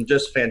out with some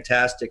just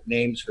fantastic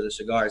names for the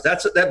cigars.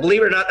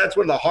 Believe it or not, that's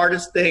one of the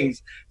hardest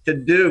things to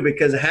do,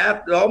 because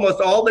almost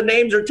all the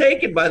names are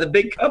taken by the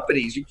big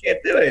companies. You can't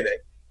do anything.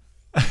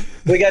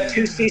 We got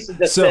 2 cease and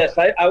desist.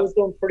 I was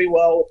doing pretty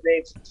well with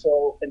names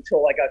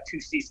until I got 2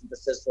 cease and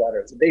desist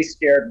letters. They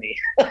scared me.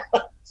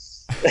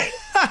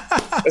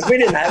 Because we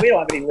don't have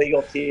any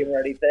legal team or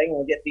anything.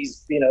 We'll get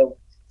these,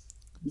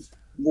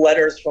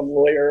 letters from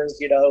lawyers,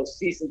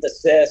 cease and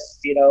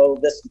desist,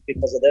 this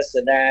because of this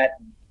and that,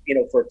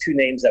 for two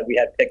names that we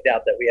had picked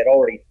out that we had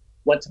already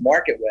went to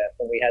market with,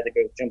 and we had to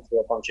go jump through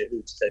a bunch of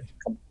hoops to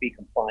be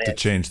compliant. To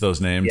change those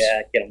names.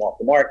 Yeah, get them off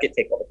the market,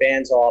 take all the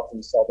bands off,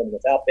 and sell them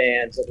without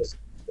bands. It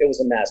was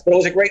a mess, but it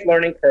was a great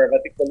learning curve. I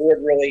think the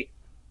Lord really,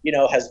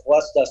 has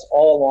blessed us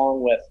all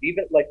along with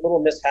even like little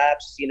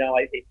mishaps.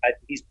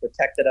 He's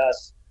protected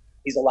us.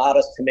 He's allowed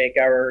us to make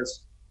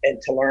errors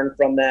and to learn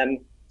from them.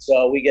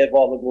 So we give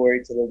all the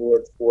glory to the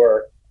Lord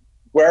for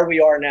where we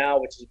are now,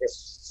 which is we're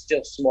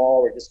still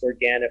small, we're just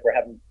organic, we're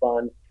having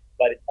fun.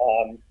 But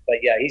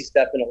yeah, he's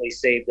definitely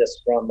saved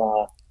us from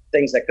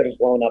things that could have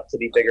blown up to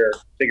be bigger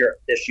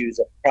issues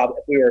if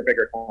we were a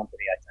bigger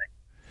company, I think.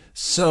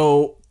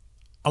 So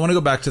I want to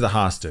go back to the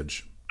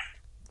hostage,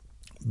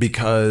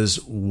 because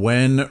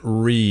when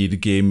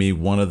Reed gave me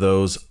one of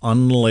those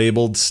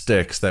unlabeled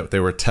sticks that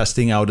they were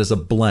testing out as a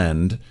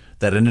blend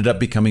that ended up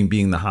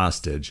being the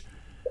hostage,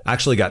 I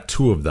actually got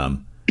two of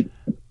them.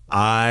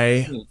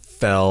 I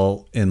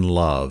fell in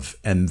love,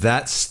 and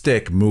that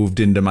stick moved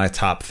into my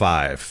top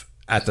 5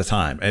 at the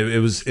time. It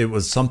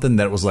was something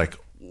that was like,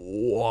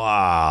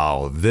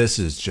 wow, this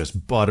is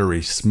just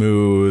buttery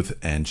smooth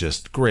and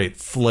just great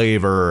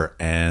flavor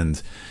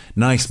and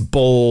nice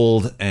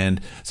bold. And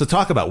so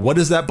talk about, what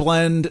is that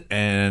blend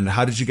and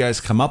how did you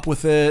guys come up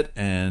with it?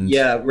 And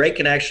yeah, Ray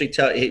can actually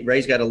tell.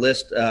 Ray's got a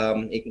list.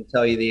 He can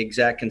tell you the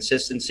exact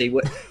consistency.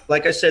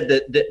 Like I said,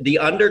 the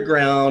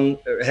underground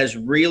has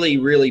really,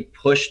 really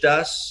pushed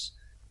us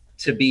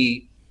to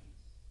be,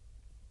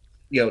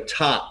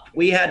 top.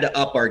 We had to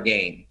up our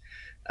game.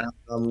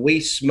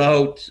 We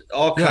smoked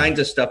all kinds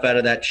of stuff out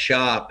of that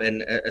shop,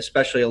 and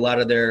especially a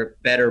lot of their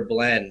better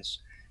blends.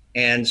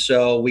 And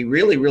so we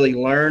really, really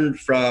learned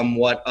from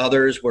what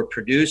others were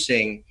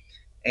producing.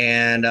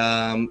 And,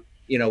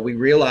 we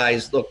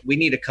realized, look, we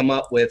need to come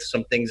up with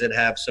some things that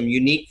have some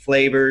unique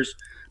flavors.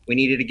 We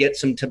needed to get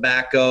some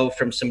tobacco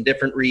from some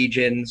different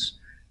regions.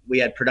 We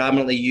had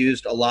predominantly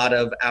used a lot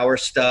of our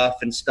stuff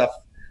and stuff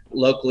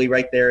locally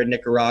right there in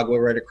Nicaragua,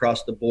 right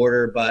across the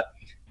border. But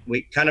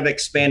we kind of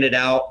expanded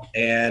out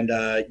and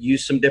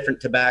used some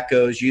different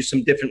tobaccos, used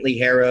some different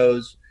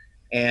ligeros,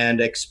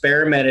 and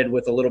experimented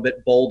with a little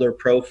bit bolder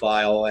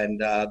profile. And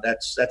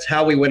that's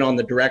how we went on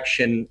the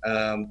direction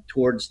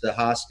towards the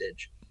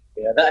hostage.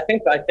 Yeah, I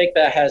think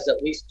that has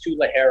at least 2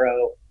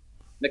 Ligero,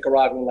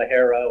 Nicaraguan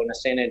Ligero, and a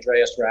San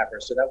Andreas wrapper.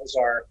 So that was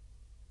our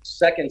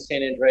second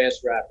San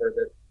Andreas wrapper.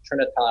 The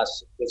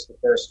Trinitas was the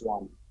first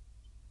one.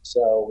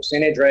 So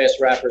San Andreas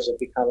wrappers have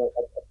become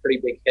a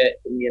pretty big hit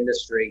in the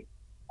industry.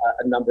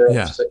 A number of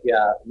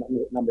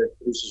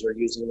producers are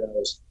using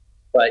those.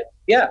 But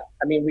yeah,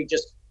 we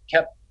just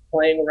kept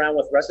playing around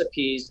with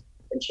recipes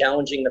and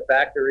challenging the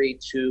factory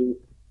to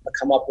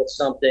come up with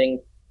something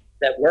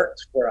that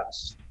worked for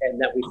us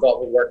and that we thought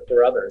would work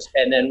for others.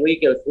 And then we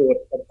go through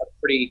a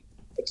pretty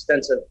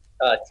extensive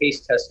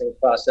taste testing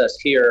process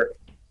here,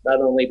 not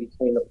only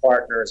between the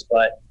partners,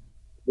 but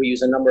we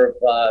use a number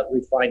of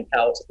refined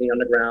palates at the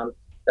underground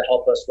to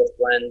help us with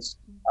blends.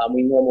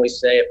 We normally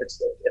say if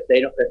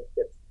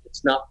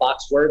it's not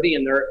box worthy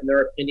in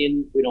their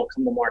opinion, we don't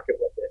come to market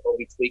with it, or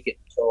we tweak it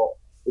until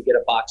we get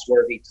a box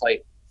worthy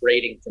type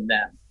rating from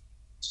them.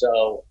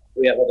 So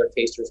we have other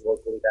tasters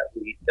locally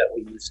that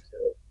we use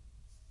too.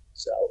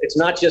 So it's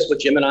not just what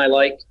Jim and I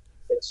like;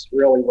 it's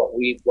really what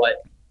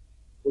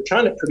we're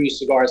trying to produce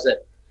cigars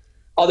that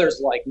others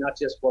like, not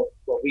just what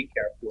we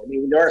care for.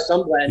 There are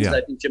some blends that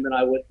I think Jim and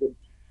I would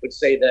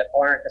say that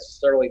aren't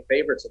necessarily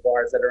favorites of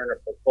ours that are in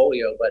our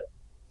portfolio, but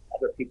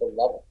other people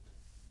love them.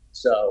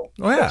 So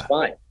that's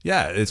fine.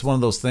 Yeah, it's one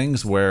of those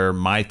things where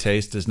my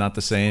taste is not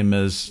the same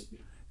as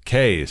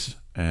Kay's,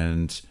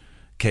 and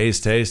Kay's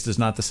taste is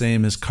not the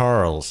same as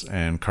Carl's,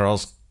 and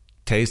Carl's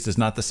taste is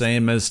not the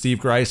same as Steve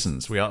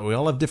Greison's. We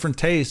all have different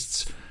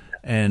tastes.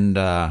 And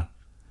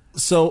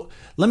so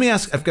let me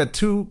ask, I've got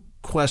 2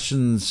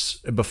 questions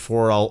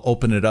before I'll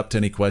open it up to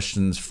any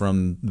questions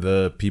from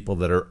the people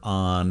that are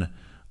on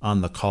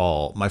the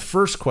call. My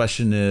first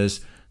question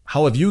is,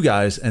 how have you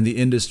guys and the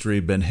industry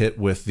been hit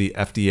with the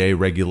FDA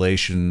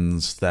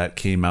regulations that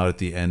came out at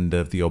the end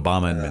of the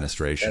Obama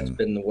administration? That's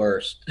been the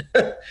worst.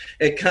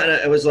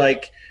 It was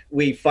like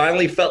we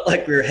finally felt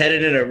like we were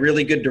headed in a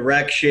really good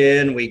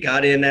direction. We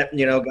got in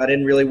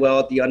really well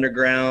at the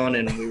underground,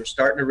 and we were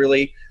starting to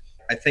really,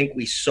 I think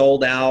we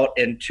sold out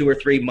in 2 or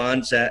 3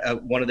 months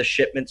at one of the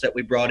shipments that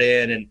we brought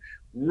in, and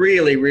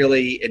really,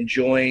 really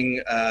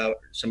enjoying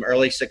some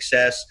early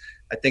success.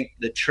 I think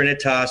the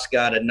Trinitas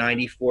got a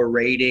 94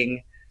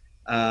 rating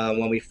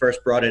when we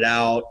first brought it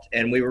out,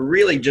 and we were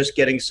really just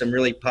getting some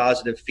really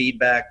positive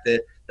feedback.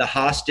 The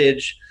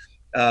hostage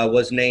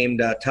was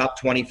named top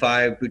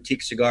 25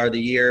 boutique cigar of the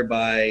year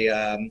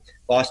by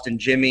Boston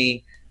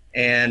Jimmy,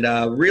 and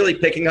really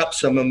picking up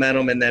some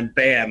momentum. And then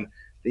bam,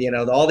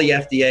 all the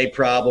FDA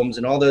problems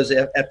and all those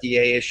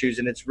FDA issues,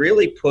 and it's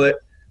really put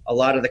a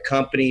lot of the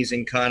companies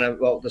in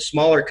the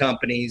smaller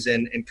companies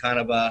in kind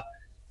of a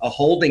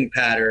holding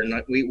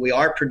pattern.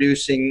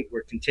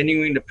 We're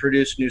continuing to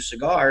produce new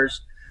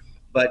cigars,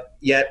 but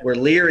yet we're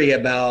leery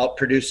about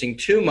producing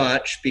too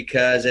much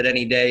because at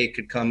any day it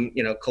could come,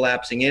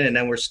 collapsing in, and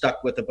then we're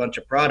stuck with a bunch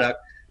of product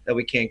that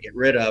we can't get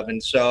rid of.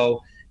 And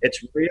so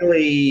it's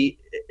really,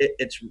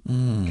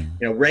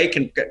 Ray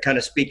can kind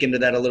of speak into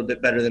that a little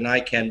bit better than I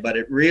can, but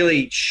it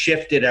really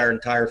shifted our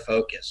entire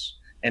focus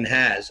and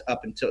has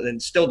up until,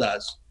 and still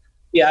does.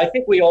 Yeah, I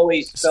think we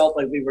always felt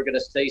like we were going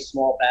to stay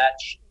small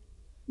batch.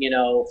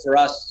 For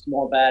us,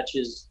 small batch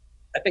is,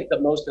 I think the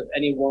most of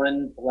any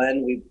one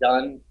blend we've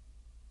done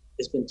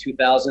has been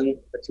 2000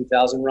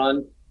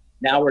 run.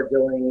 Now we're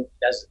doing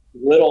as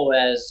little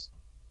as,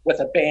 with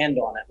a band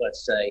on it,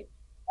 let's say,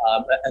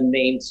 a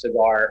named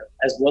cigar,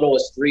 as little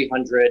as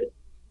 300,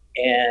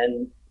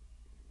 and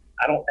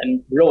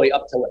really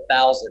up to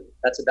 1,000.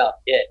 That's about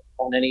it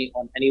on any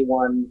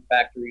one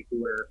factory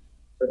order,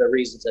 for the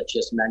reasons I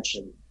just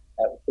mentioned.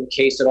 In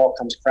case it all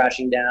comes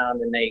crashing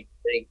down and they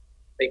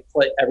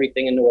put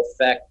everything into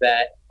effect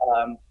that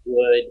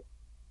would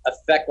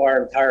affect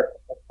our entire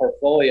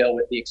portfolio,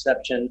 with the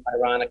exception,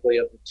 ironically,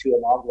 of the 2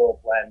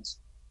 inaugural blends.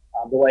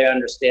 The way I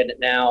understand it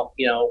now,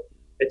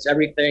 it's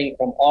everything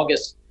from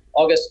August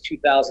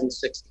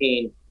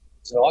 2016.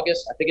 Is it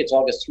August? I think it's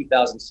August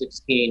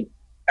 2016.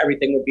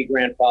 Everything would be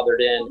grandfathered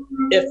in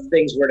if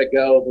things were to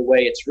go the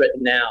way it's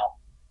written now.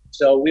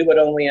 So we would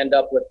only end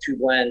up with 2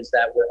 blends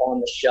that were on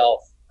the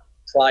shelf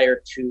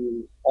prior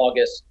to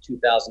August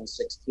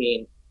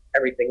 2016.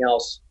 Everything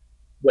else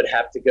would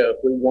have to go. If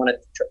we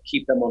wanted to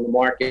keep them on the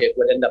market, it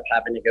would end up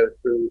having to go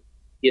through,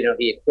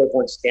 the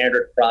equivalent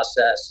standard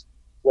process,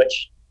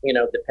 which,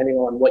 depending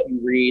on what you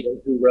read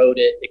and who wrote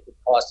it, it could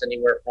cost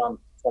anywhere from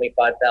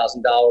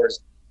 $25,000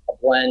 a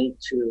blend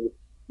to,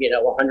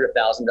 $100,000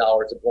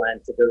 a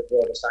blend to go through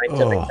all the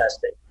scientific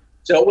testing.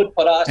 So it would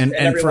put us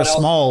and for a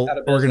small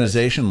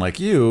organization like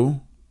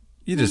you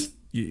just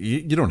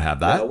you don't have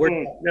that. No,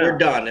 we're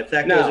done. If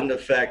that goes into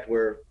effect,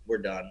 we're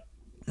done.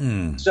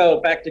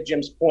 So back to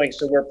Jim's point.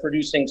 So we're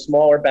producing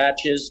smaller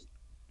batches,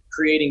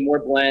 creating more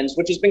blends,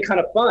 which has been kind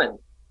of fun.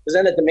 Because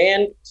then the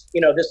demand,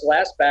 this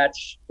last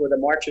batch for the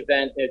March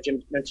event,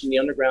 Jim mentioned the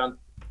Underground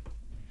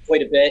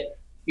quite a bit.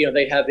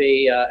 They have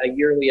a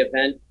yearly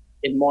event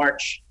in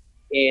March,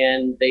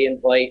 and they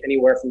invite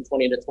anywhere from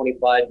 20 to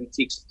 25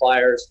 boutique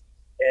suppliers,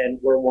 and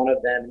we're one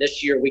of them.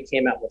 This year we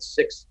came out with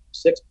six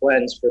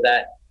blends for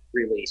that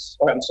release,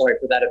 for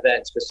that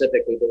event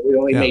specifically, but we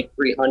only made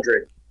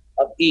 300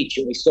 of each,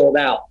 and we sold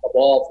out of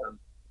all of them.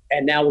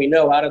 And now we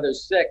know out of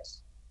those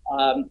 6,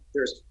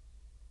 there's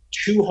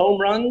 2 home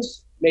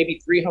runs,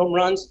 maybe 3 home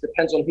runs,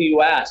 depends on who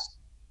you ask.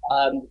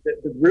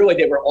 Really,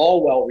 they were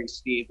all well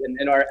received,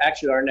 and our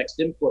next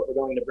import, we're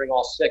going to bring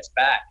all 6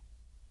 back,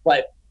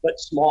 but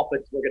small.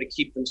 But we're going to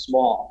keep them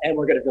small, and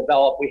we're going to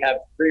develop. We have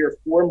 3 or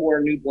 4 more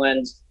new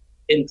blends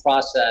in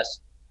process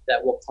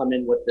that will come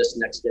in with this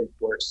next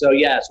import. So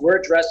yes, we're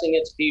addressing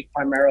it, Steve,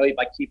 primarily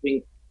by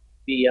keeping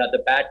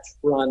the batch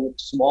run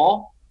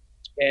small,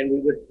 and we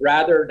would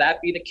rather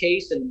that be the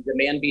case and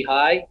demand be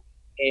high,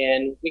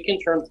 and we can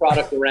turn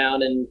product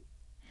around in,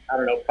 I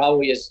don't know,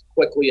 probably as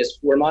quickly as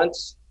 4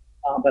 months,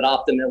 but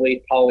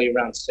optimally probably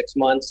around 6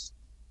 months,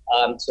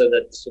 so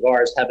that the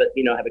cigars have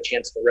a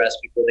chance to rest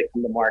before they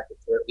come to market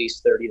for at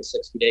least 30 to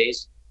 60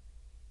 days.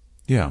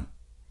 Yeah.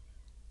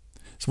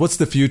 So what's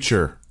the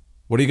future?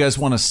 What do you guys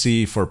want to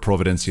see for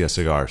Providencia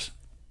cigars?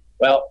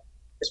 Well,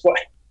 it's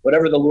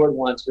whatever the Lord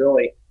wants,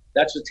 really.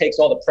 That's what takes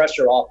all the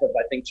pressure off of,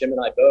 I think, Jim and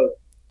I both.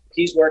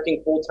 He's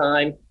working full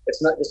time.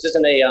 This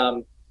isn't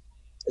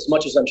as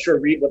much as I'm sure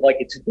Reed would like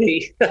it to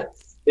be.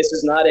 This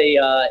is not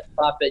a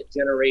profit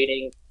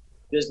generating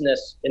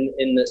business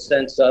in the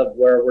sense of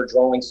where we're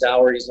drawing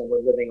salaries and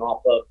we're living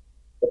off of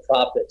the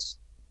profits.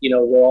 We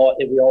all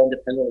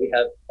independently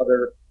have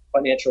other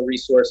financial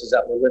resources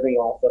that we're living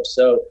off of.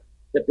 So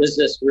the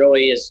business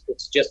really it's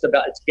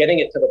getting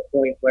it to the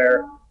point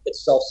where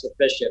it's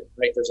self-sufficient,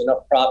 right? There's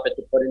enough profit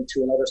to put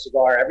into another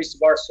cigar. Every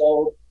cigar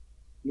sold,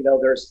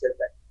 there's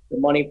the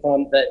money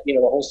from that, the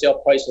wholesale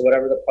price or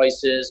whatever the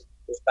price is,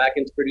 goes back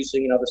into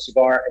producing another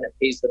cigar, and it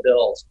pays the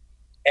bills.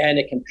 And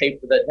it can pay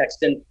for the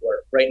next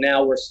import. Right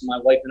now, my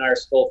wife and I are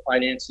still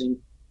financing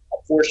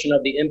a portion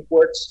of the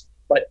imports,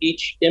 but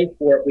each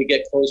import we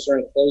get closer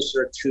and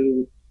closer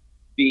to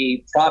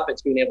the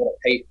profits being able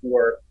to pay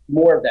for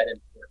more of that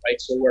import, right?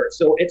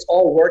 So it's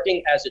all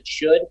working as it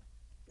should,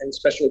 and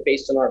especially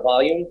based on our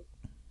volume.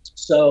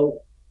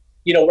 So,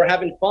 we're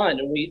having fun,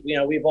 and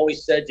we've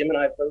always said, Jim and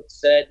I both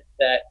said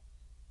that,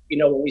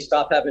 when we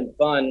stop having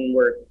fun,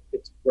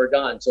 we're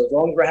done. So as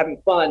long as we're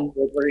having fun,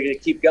 we're going to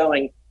keep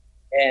going.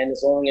 And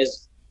as long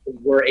as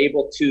we're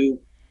able to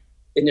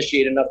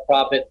initiate enough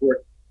profit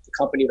for the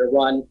company to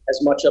run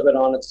as much of it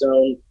on its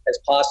own as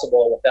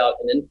possible without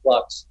an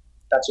influx,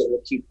 that's what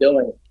we'll keep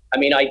doing. I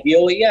mean,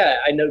 ideally,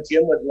 I know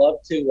Jim would love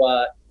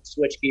to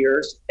switch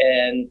gears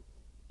and,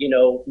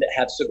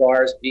 have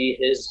cigars be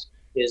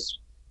his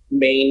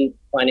main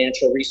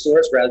financial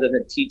resource rather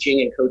than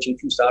teaching and coaching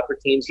 2 soccer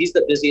teams. He's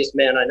the busiest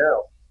man I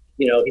know.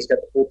 He's got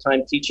the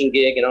full-time teaching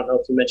gig, and I don't know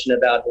if you mentioned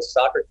about his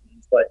soccer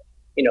teams, but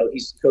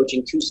he's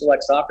coaching 2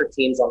 select soccer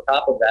teams on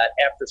top of that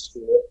after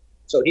school.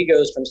 So he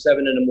goes from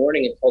 7 in the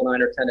morning until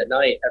 9 or 10 at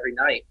night, every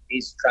night.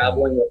 He's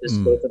traveling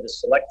with both of his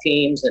select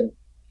teams. And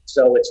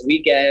so it's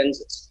weekends,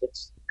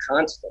 it's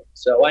constant.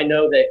 So I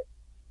know that,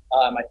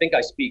 I think I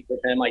speak with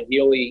him.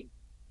 Ideally,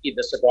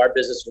 the cigar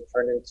business would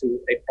turn into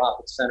a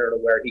profit center to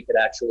where he could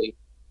actually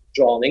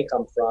draw an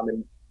income from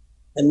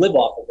and live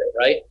off of it,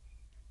 right?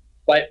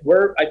 But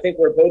I think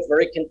we're both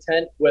very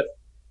content with,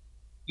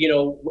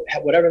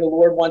 whatever the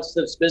Lord wants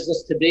this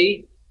business to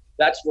be.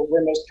 That's what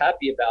we're most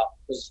happy about,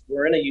 because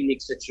we're in a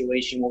unique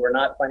situation where we're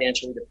not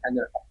financially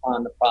dependent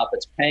upon the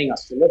profits paying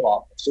us to live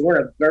off of. So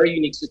we're in a very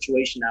unique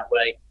situation that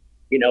way.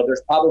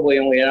 There's probably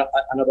only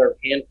another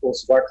handful of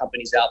cigar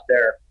companies out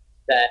there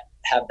that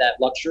have that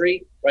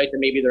luxury, right? That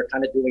maybe they're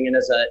kind of doing it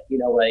as a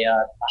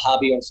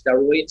hobby on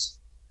steroids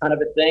kind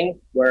of a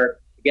thing, where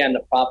again,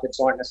 the profits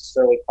aren't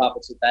necessarily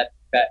profits that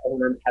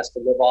owner has to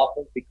live off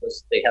of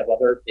because they have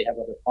other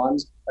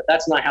funds. But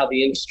that's not how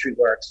the industry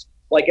works.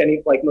 Like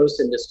most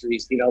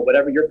industries,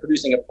 whatever you're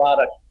producing a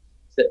product,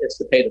 it's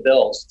to pay the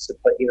bills. It's to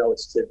put,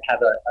 it's to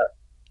have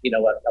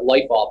a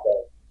life off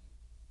of.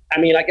 I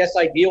mean, I guess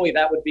ideally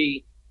that would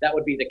be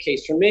the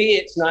case. For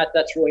me,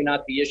 that's really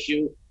not the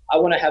issue. I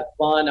want to have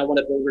fun. I want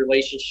to build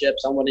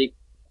relationships. I want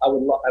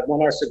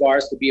our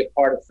cigars to be a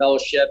part of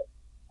fellowship.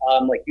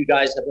 Like you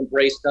guys have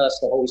embraced us,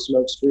 the Holy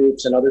Smokes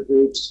groups and other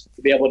groups,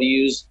 to be able to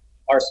use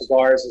our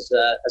cigars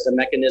as a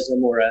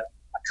mechanism or a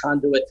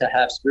conduit to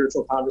have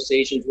spiritual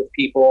conversations with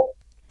people.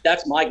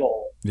 That's my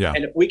goal. Yeah.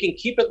 And if we can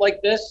keep it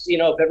like this,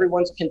 if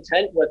everyone's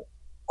content with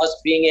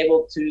us being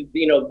able to,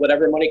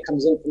 whatever money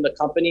comes in from the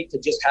company, to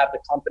just have the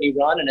company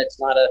run, and it's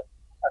not a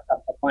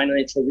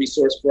financial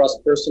resource for us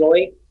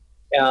personally.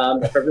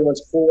 If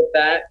everyone's cool with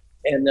that,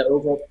 and the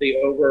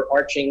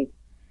overarching,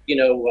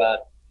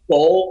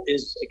 goal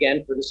is,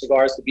 again, for the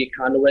cigars to be a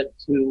conduit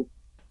to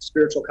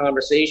spiritual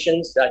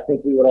conversations, I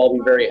think we would all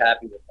be very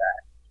happy with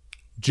that.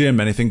 Jim,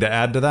 anything to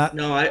add to that?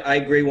 No, I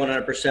agree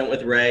 100%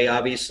 with Ray.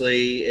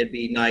 Obviously, it'd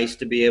be nice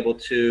to be able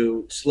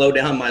to slow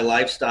down my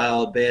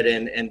lifestyle a bit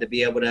and to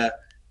be able to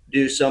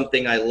do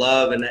something I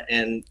love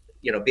and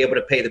be able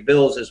to pay the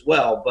bills as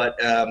well. But,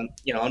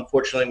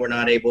 unfortunately, we're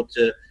not able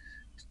to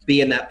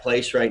be in that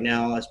place right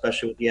now,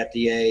 especially with the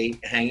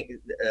FDA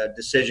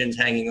decisions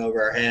hanging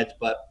over our heads.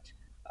 But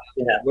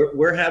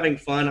we're having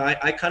fun.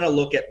 I kind of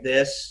look at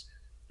this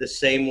the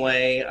same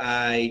way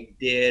I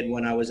did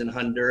when I was in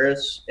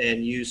Honduras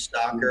and used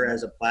soccer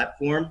as a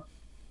platform.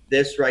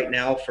 This right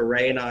now for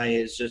Ray and I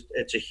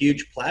it's a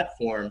huge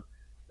platform.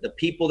 The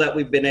people that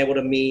we've been able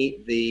to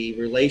meet, the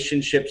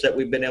relationships that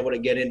we've been able to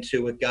get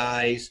into with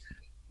guys,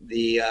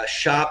 the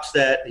shops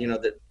that,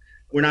 that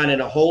we're not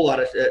in a whole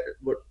lot of,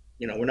 we're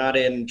not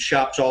in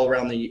shops all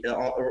around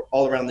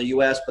the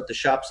U.S., but the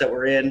shops that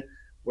we're in,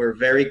 we're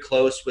very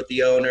close with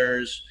the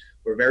owners.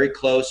 We're very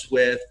close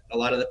with a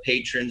lot of the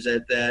patrons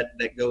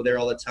that go there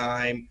all the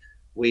time.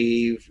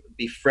 We've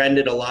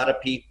befriended a lot of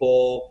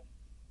people,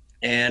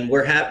 and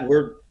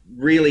we're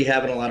really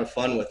having a lot of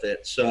fun with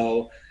it.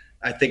 So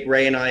I think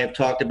Ray and I have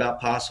talked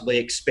about possibly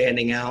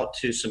expanding out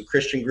to some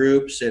Christian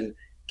groups and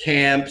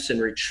camps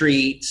and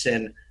retreats,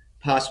 and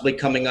possibly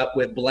coming up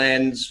with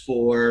blends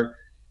for,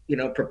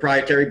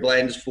 proprietary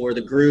blends for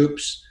the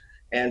groups.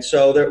 And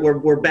so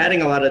we're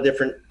batting a lot of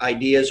different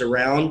ideas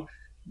around,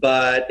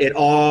 but it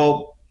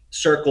all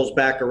circles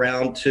back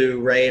around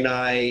to Ray and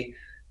I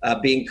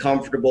being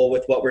comfortable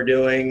with what we're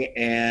doing,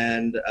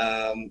 and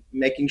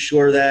making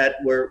sure that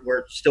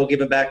we're still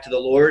giving back to the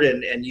Lord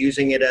and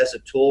using it as a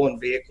tool and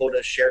vehicle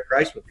to share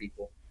Christ with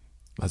people.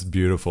 That's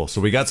beautiful. So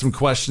we got some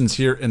questions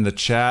here in the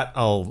chat.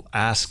 I'll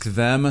ask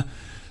them.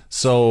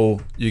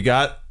 So you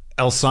got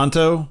El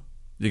Santo,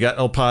 you got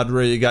El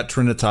Padre, you got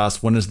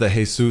Trinitas. When is the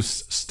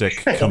Jesus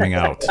stick coming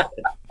out?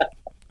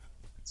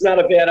 It's not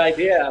a bad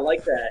idea. I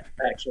like that,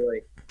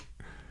 actually.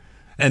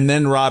 And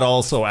then Rod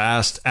also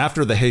asked,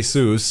 after the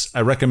Jesus,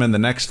 I recommend the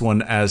next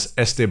one as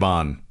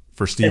Esteban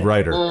for Steve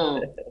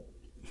Ryder.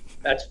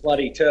 That's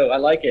funny, too. I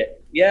like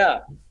it. Yeah.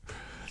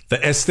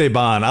 The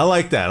Esteban. I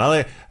like that.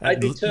 I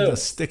do, too.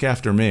 Stick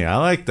after me. I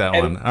like that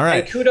one. All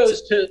right. And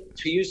kudos to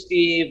you,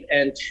 Steve,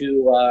 and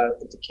to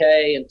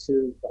Kay, and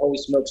to the Holy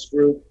Smokes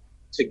group,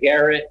 to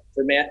Garrett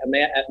at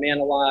Man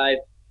Alive,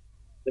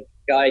 the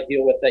guy I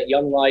deal with at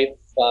Young Life,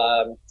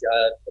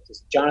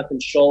 Jonathan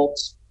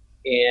Schultz,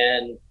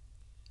 and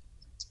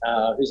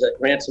who's at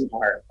Ransom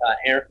Heart.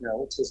 Aaron, no,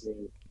 what's his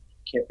name?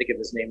 Can't think of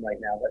his name right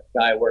now. That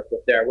guy I work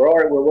with there.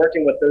 We're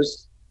working with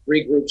those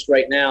three groups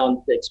right now, and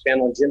to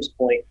expand on Jim's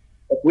point,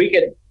 if we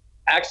could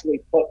actually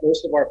put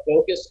most of our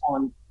focus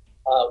on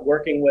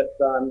working with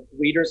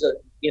leaders of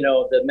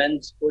the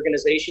men's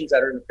organizations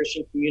that are in the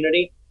Christian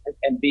community,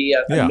 and be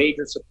a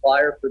major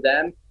supplier for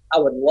them, I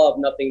would love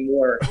nothing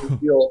more to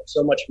feel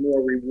so much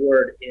more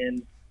reward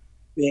in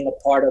being a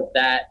part of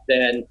that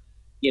than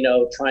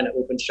trying to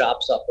open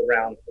shops up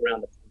around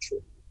the country.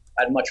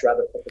 I'd much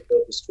rather put the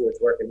focus towards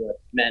working with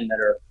men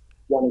that are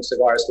wanting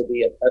cigars to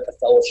be a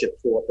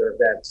fellowship tool at their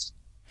events.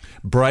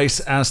 Bryce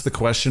asked the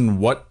question,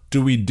 what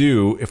do we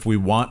do if we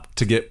want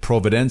to get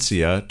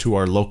Providencia to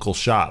our local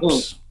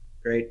shops?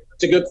 Great.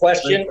 It's a good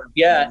question.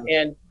 Yeah.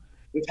 And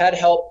we've had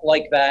help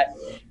like that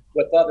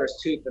with others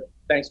too. But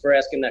thanks for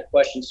asking that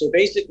question. So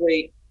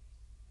basically,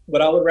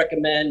 what I would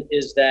recommend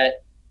is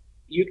that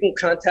you can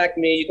contact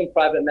me, you can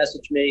private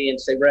message me and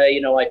say, Ray,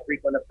 you know, I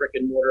frequent a brick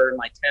and mortar in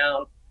my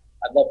town.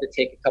 I'd love to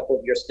take a couple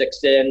of your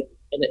sticks in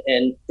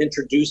and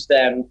introduce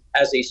them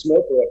as a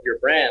smoker of your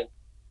brand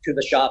to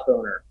the shop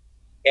owner.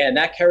 And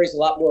that carries a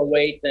lot more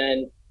weight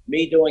than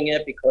me doing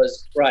it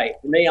because, right,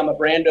 for me, I'm a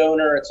brand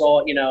owner. It's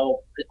all, you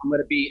know, I'm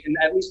going to be,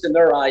 at least in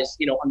their eyes,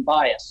 you know,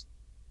 unbiased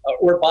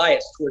or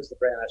biased towards the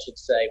brand, I should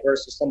say,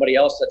 versus somebody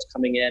else that's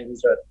coming in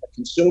who's a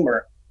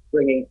consumer,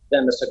 bringing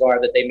them a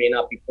cigar that they may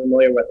not be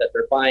familiar with, that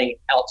they're buying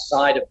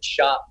outside of the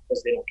shop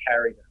because they don't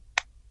carry them.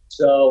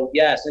 So,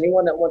 yes,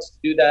 anyone that wants to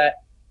do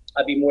that,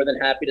 I'd be more than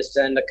happy to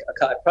send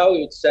I probably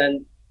would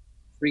send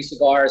 3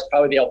 cigars,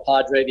 probably the El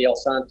Padre, the El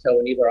Santo,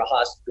 and either a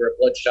Hostage or a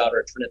Bloodshot or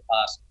a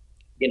Trinitas.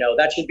 You know,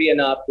 that should be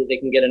enough that they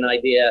can get an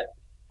idea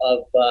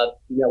of,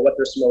 you know, what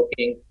they're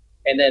smoking.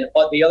 And then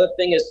the other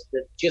thing is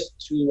that just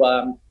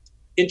to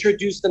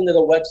introduce them to the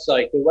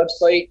website. The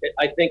website,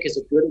 I think, is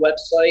a good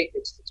website.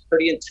 It's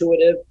pretty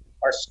intuitive.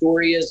 Our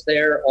story is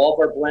there. All of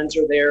our blends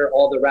are there.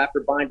 All the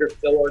wrapper, binder,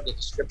 filler, the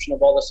description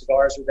of all the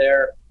cigars are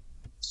there.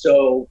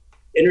 So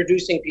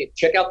introducing people,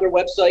 check out their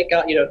website,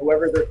 you know,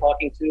 whoever they're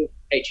talking to.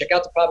 Hey, check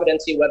out the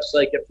Providencia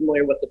website, get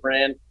familiar with the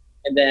brand,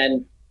 and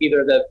then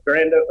either the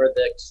brand or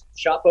the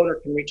shop owner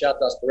can reach out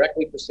to us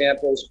directly for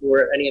samples,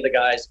 or any of the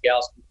guys,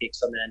 gals can take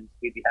some in.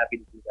 We'd be happy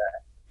to do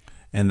that.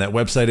 And that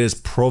website is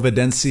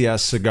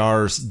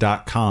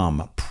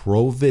providenciacigars.com.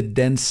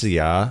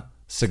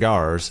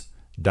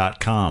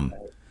 providenciacigars.com.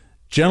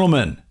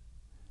 Gentlemen,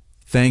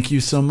 thank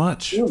you so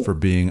much for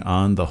being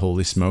on the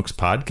Holy Smokes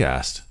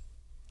podcast.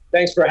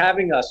 Thanks for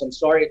having us. I'm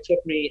sorry it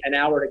took me an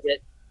hour to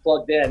get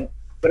plugged in,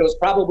 but it was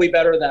probably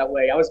better that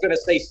way. I was going to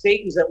say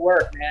Satan's at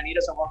work, man. He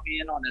doesn't want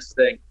me in on this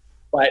thing.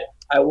 But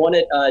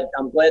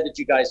I'm glad that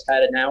you guys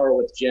had an hour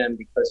with Jim,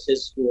 because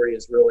his story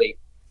is really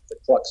the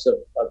crux of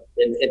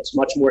and it's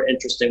much more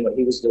interesting what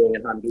he was doing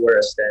in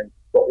Honduras than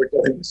what we're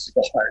doing with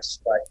cigars.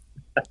 But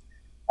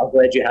I'm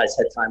glad you guys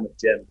had time with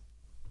Jim.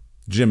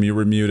 Jim, you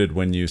were muted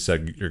when you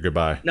said your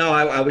goodbye. No,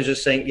 I was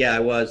just saying, yeah, I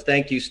was.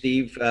 Thank you,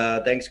 Steve.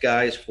 Thanks,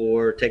 guys,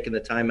 for taking the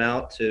time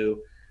out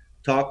to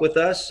talk with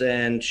us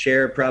and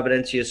share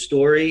Providencia's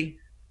story.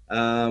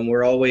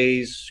 We're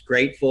always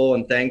grateful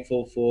and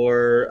thankful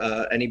for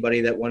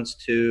anybody that wants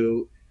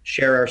to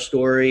share our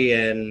story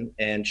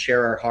and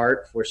share our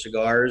heart for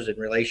cigars and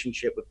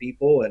relationship with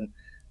people. And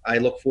I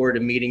look forward to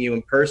meeting you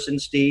in person,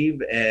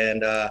 Steve.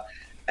 And,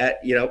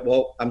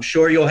 I'm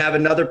sure you'll have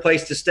another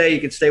place to stay. You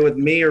can stay with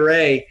me or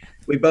Ray.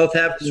 We both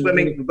have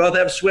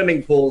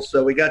swimming pools,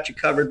 so we got you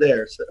covered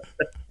there. So.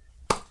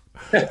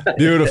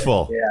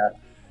 Beautiful. Yeah.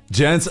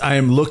 Gents, I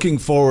am looking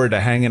forward to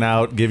hanging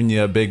out, giving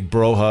you a big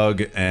bro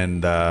hug,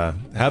 and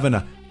having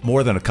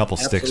more than a couple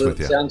sticks with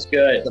you. Sounds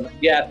good.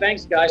 Yeah,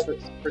 thanks, guys,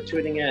 for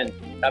tuning in.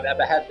 I've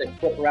had to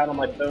flip around on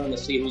my phone to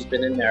see who's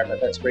been in there,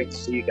 but that's great to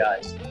see you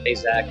guys. Hey,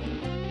 Zach.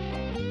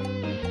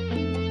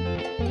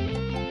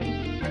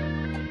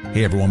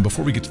 Hey everyone,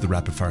 before we get to the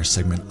rapid fire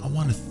segment, I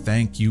want to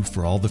thank you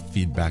for all the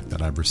feedback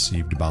that I've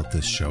received about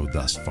this show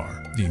thus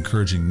far. The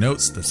encouraging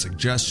notes, the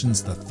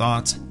suggestions, the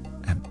thoughts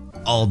have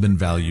all been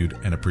valued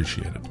and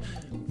appreciated.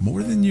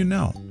 More than you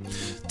know.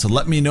 To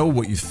let me know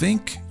what you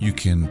think, you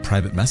can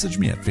private message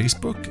me at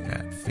Facebook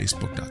at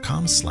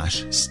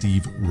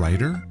facebook.com/Steve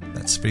Reiter.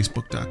 That's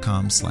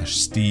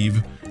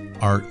facebook.com/Steve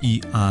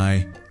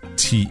Reiter.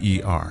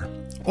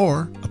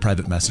 Or a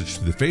private message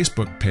to the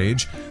Facebook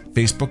page,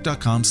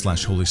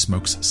 facebook.com/Holy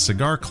Smokes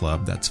Cigar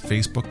Club. That's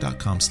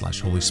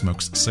facebook.com/Holy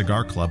Smokes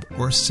Cigar Club.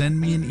 Or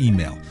send me an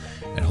email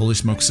at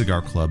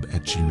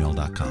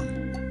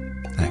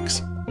holysmokescigarclub@gmail.com.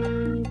 Thanks.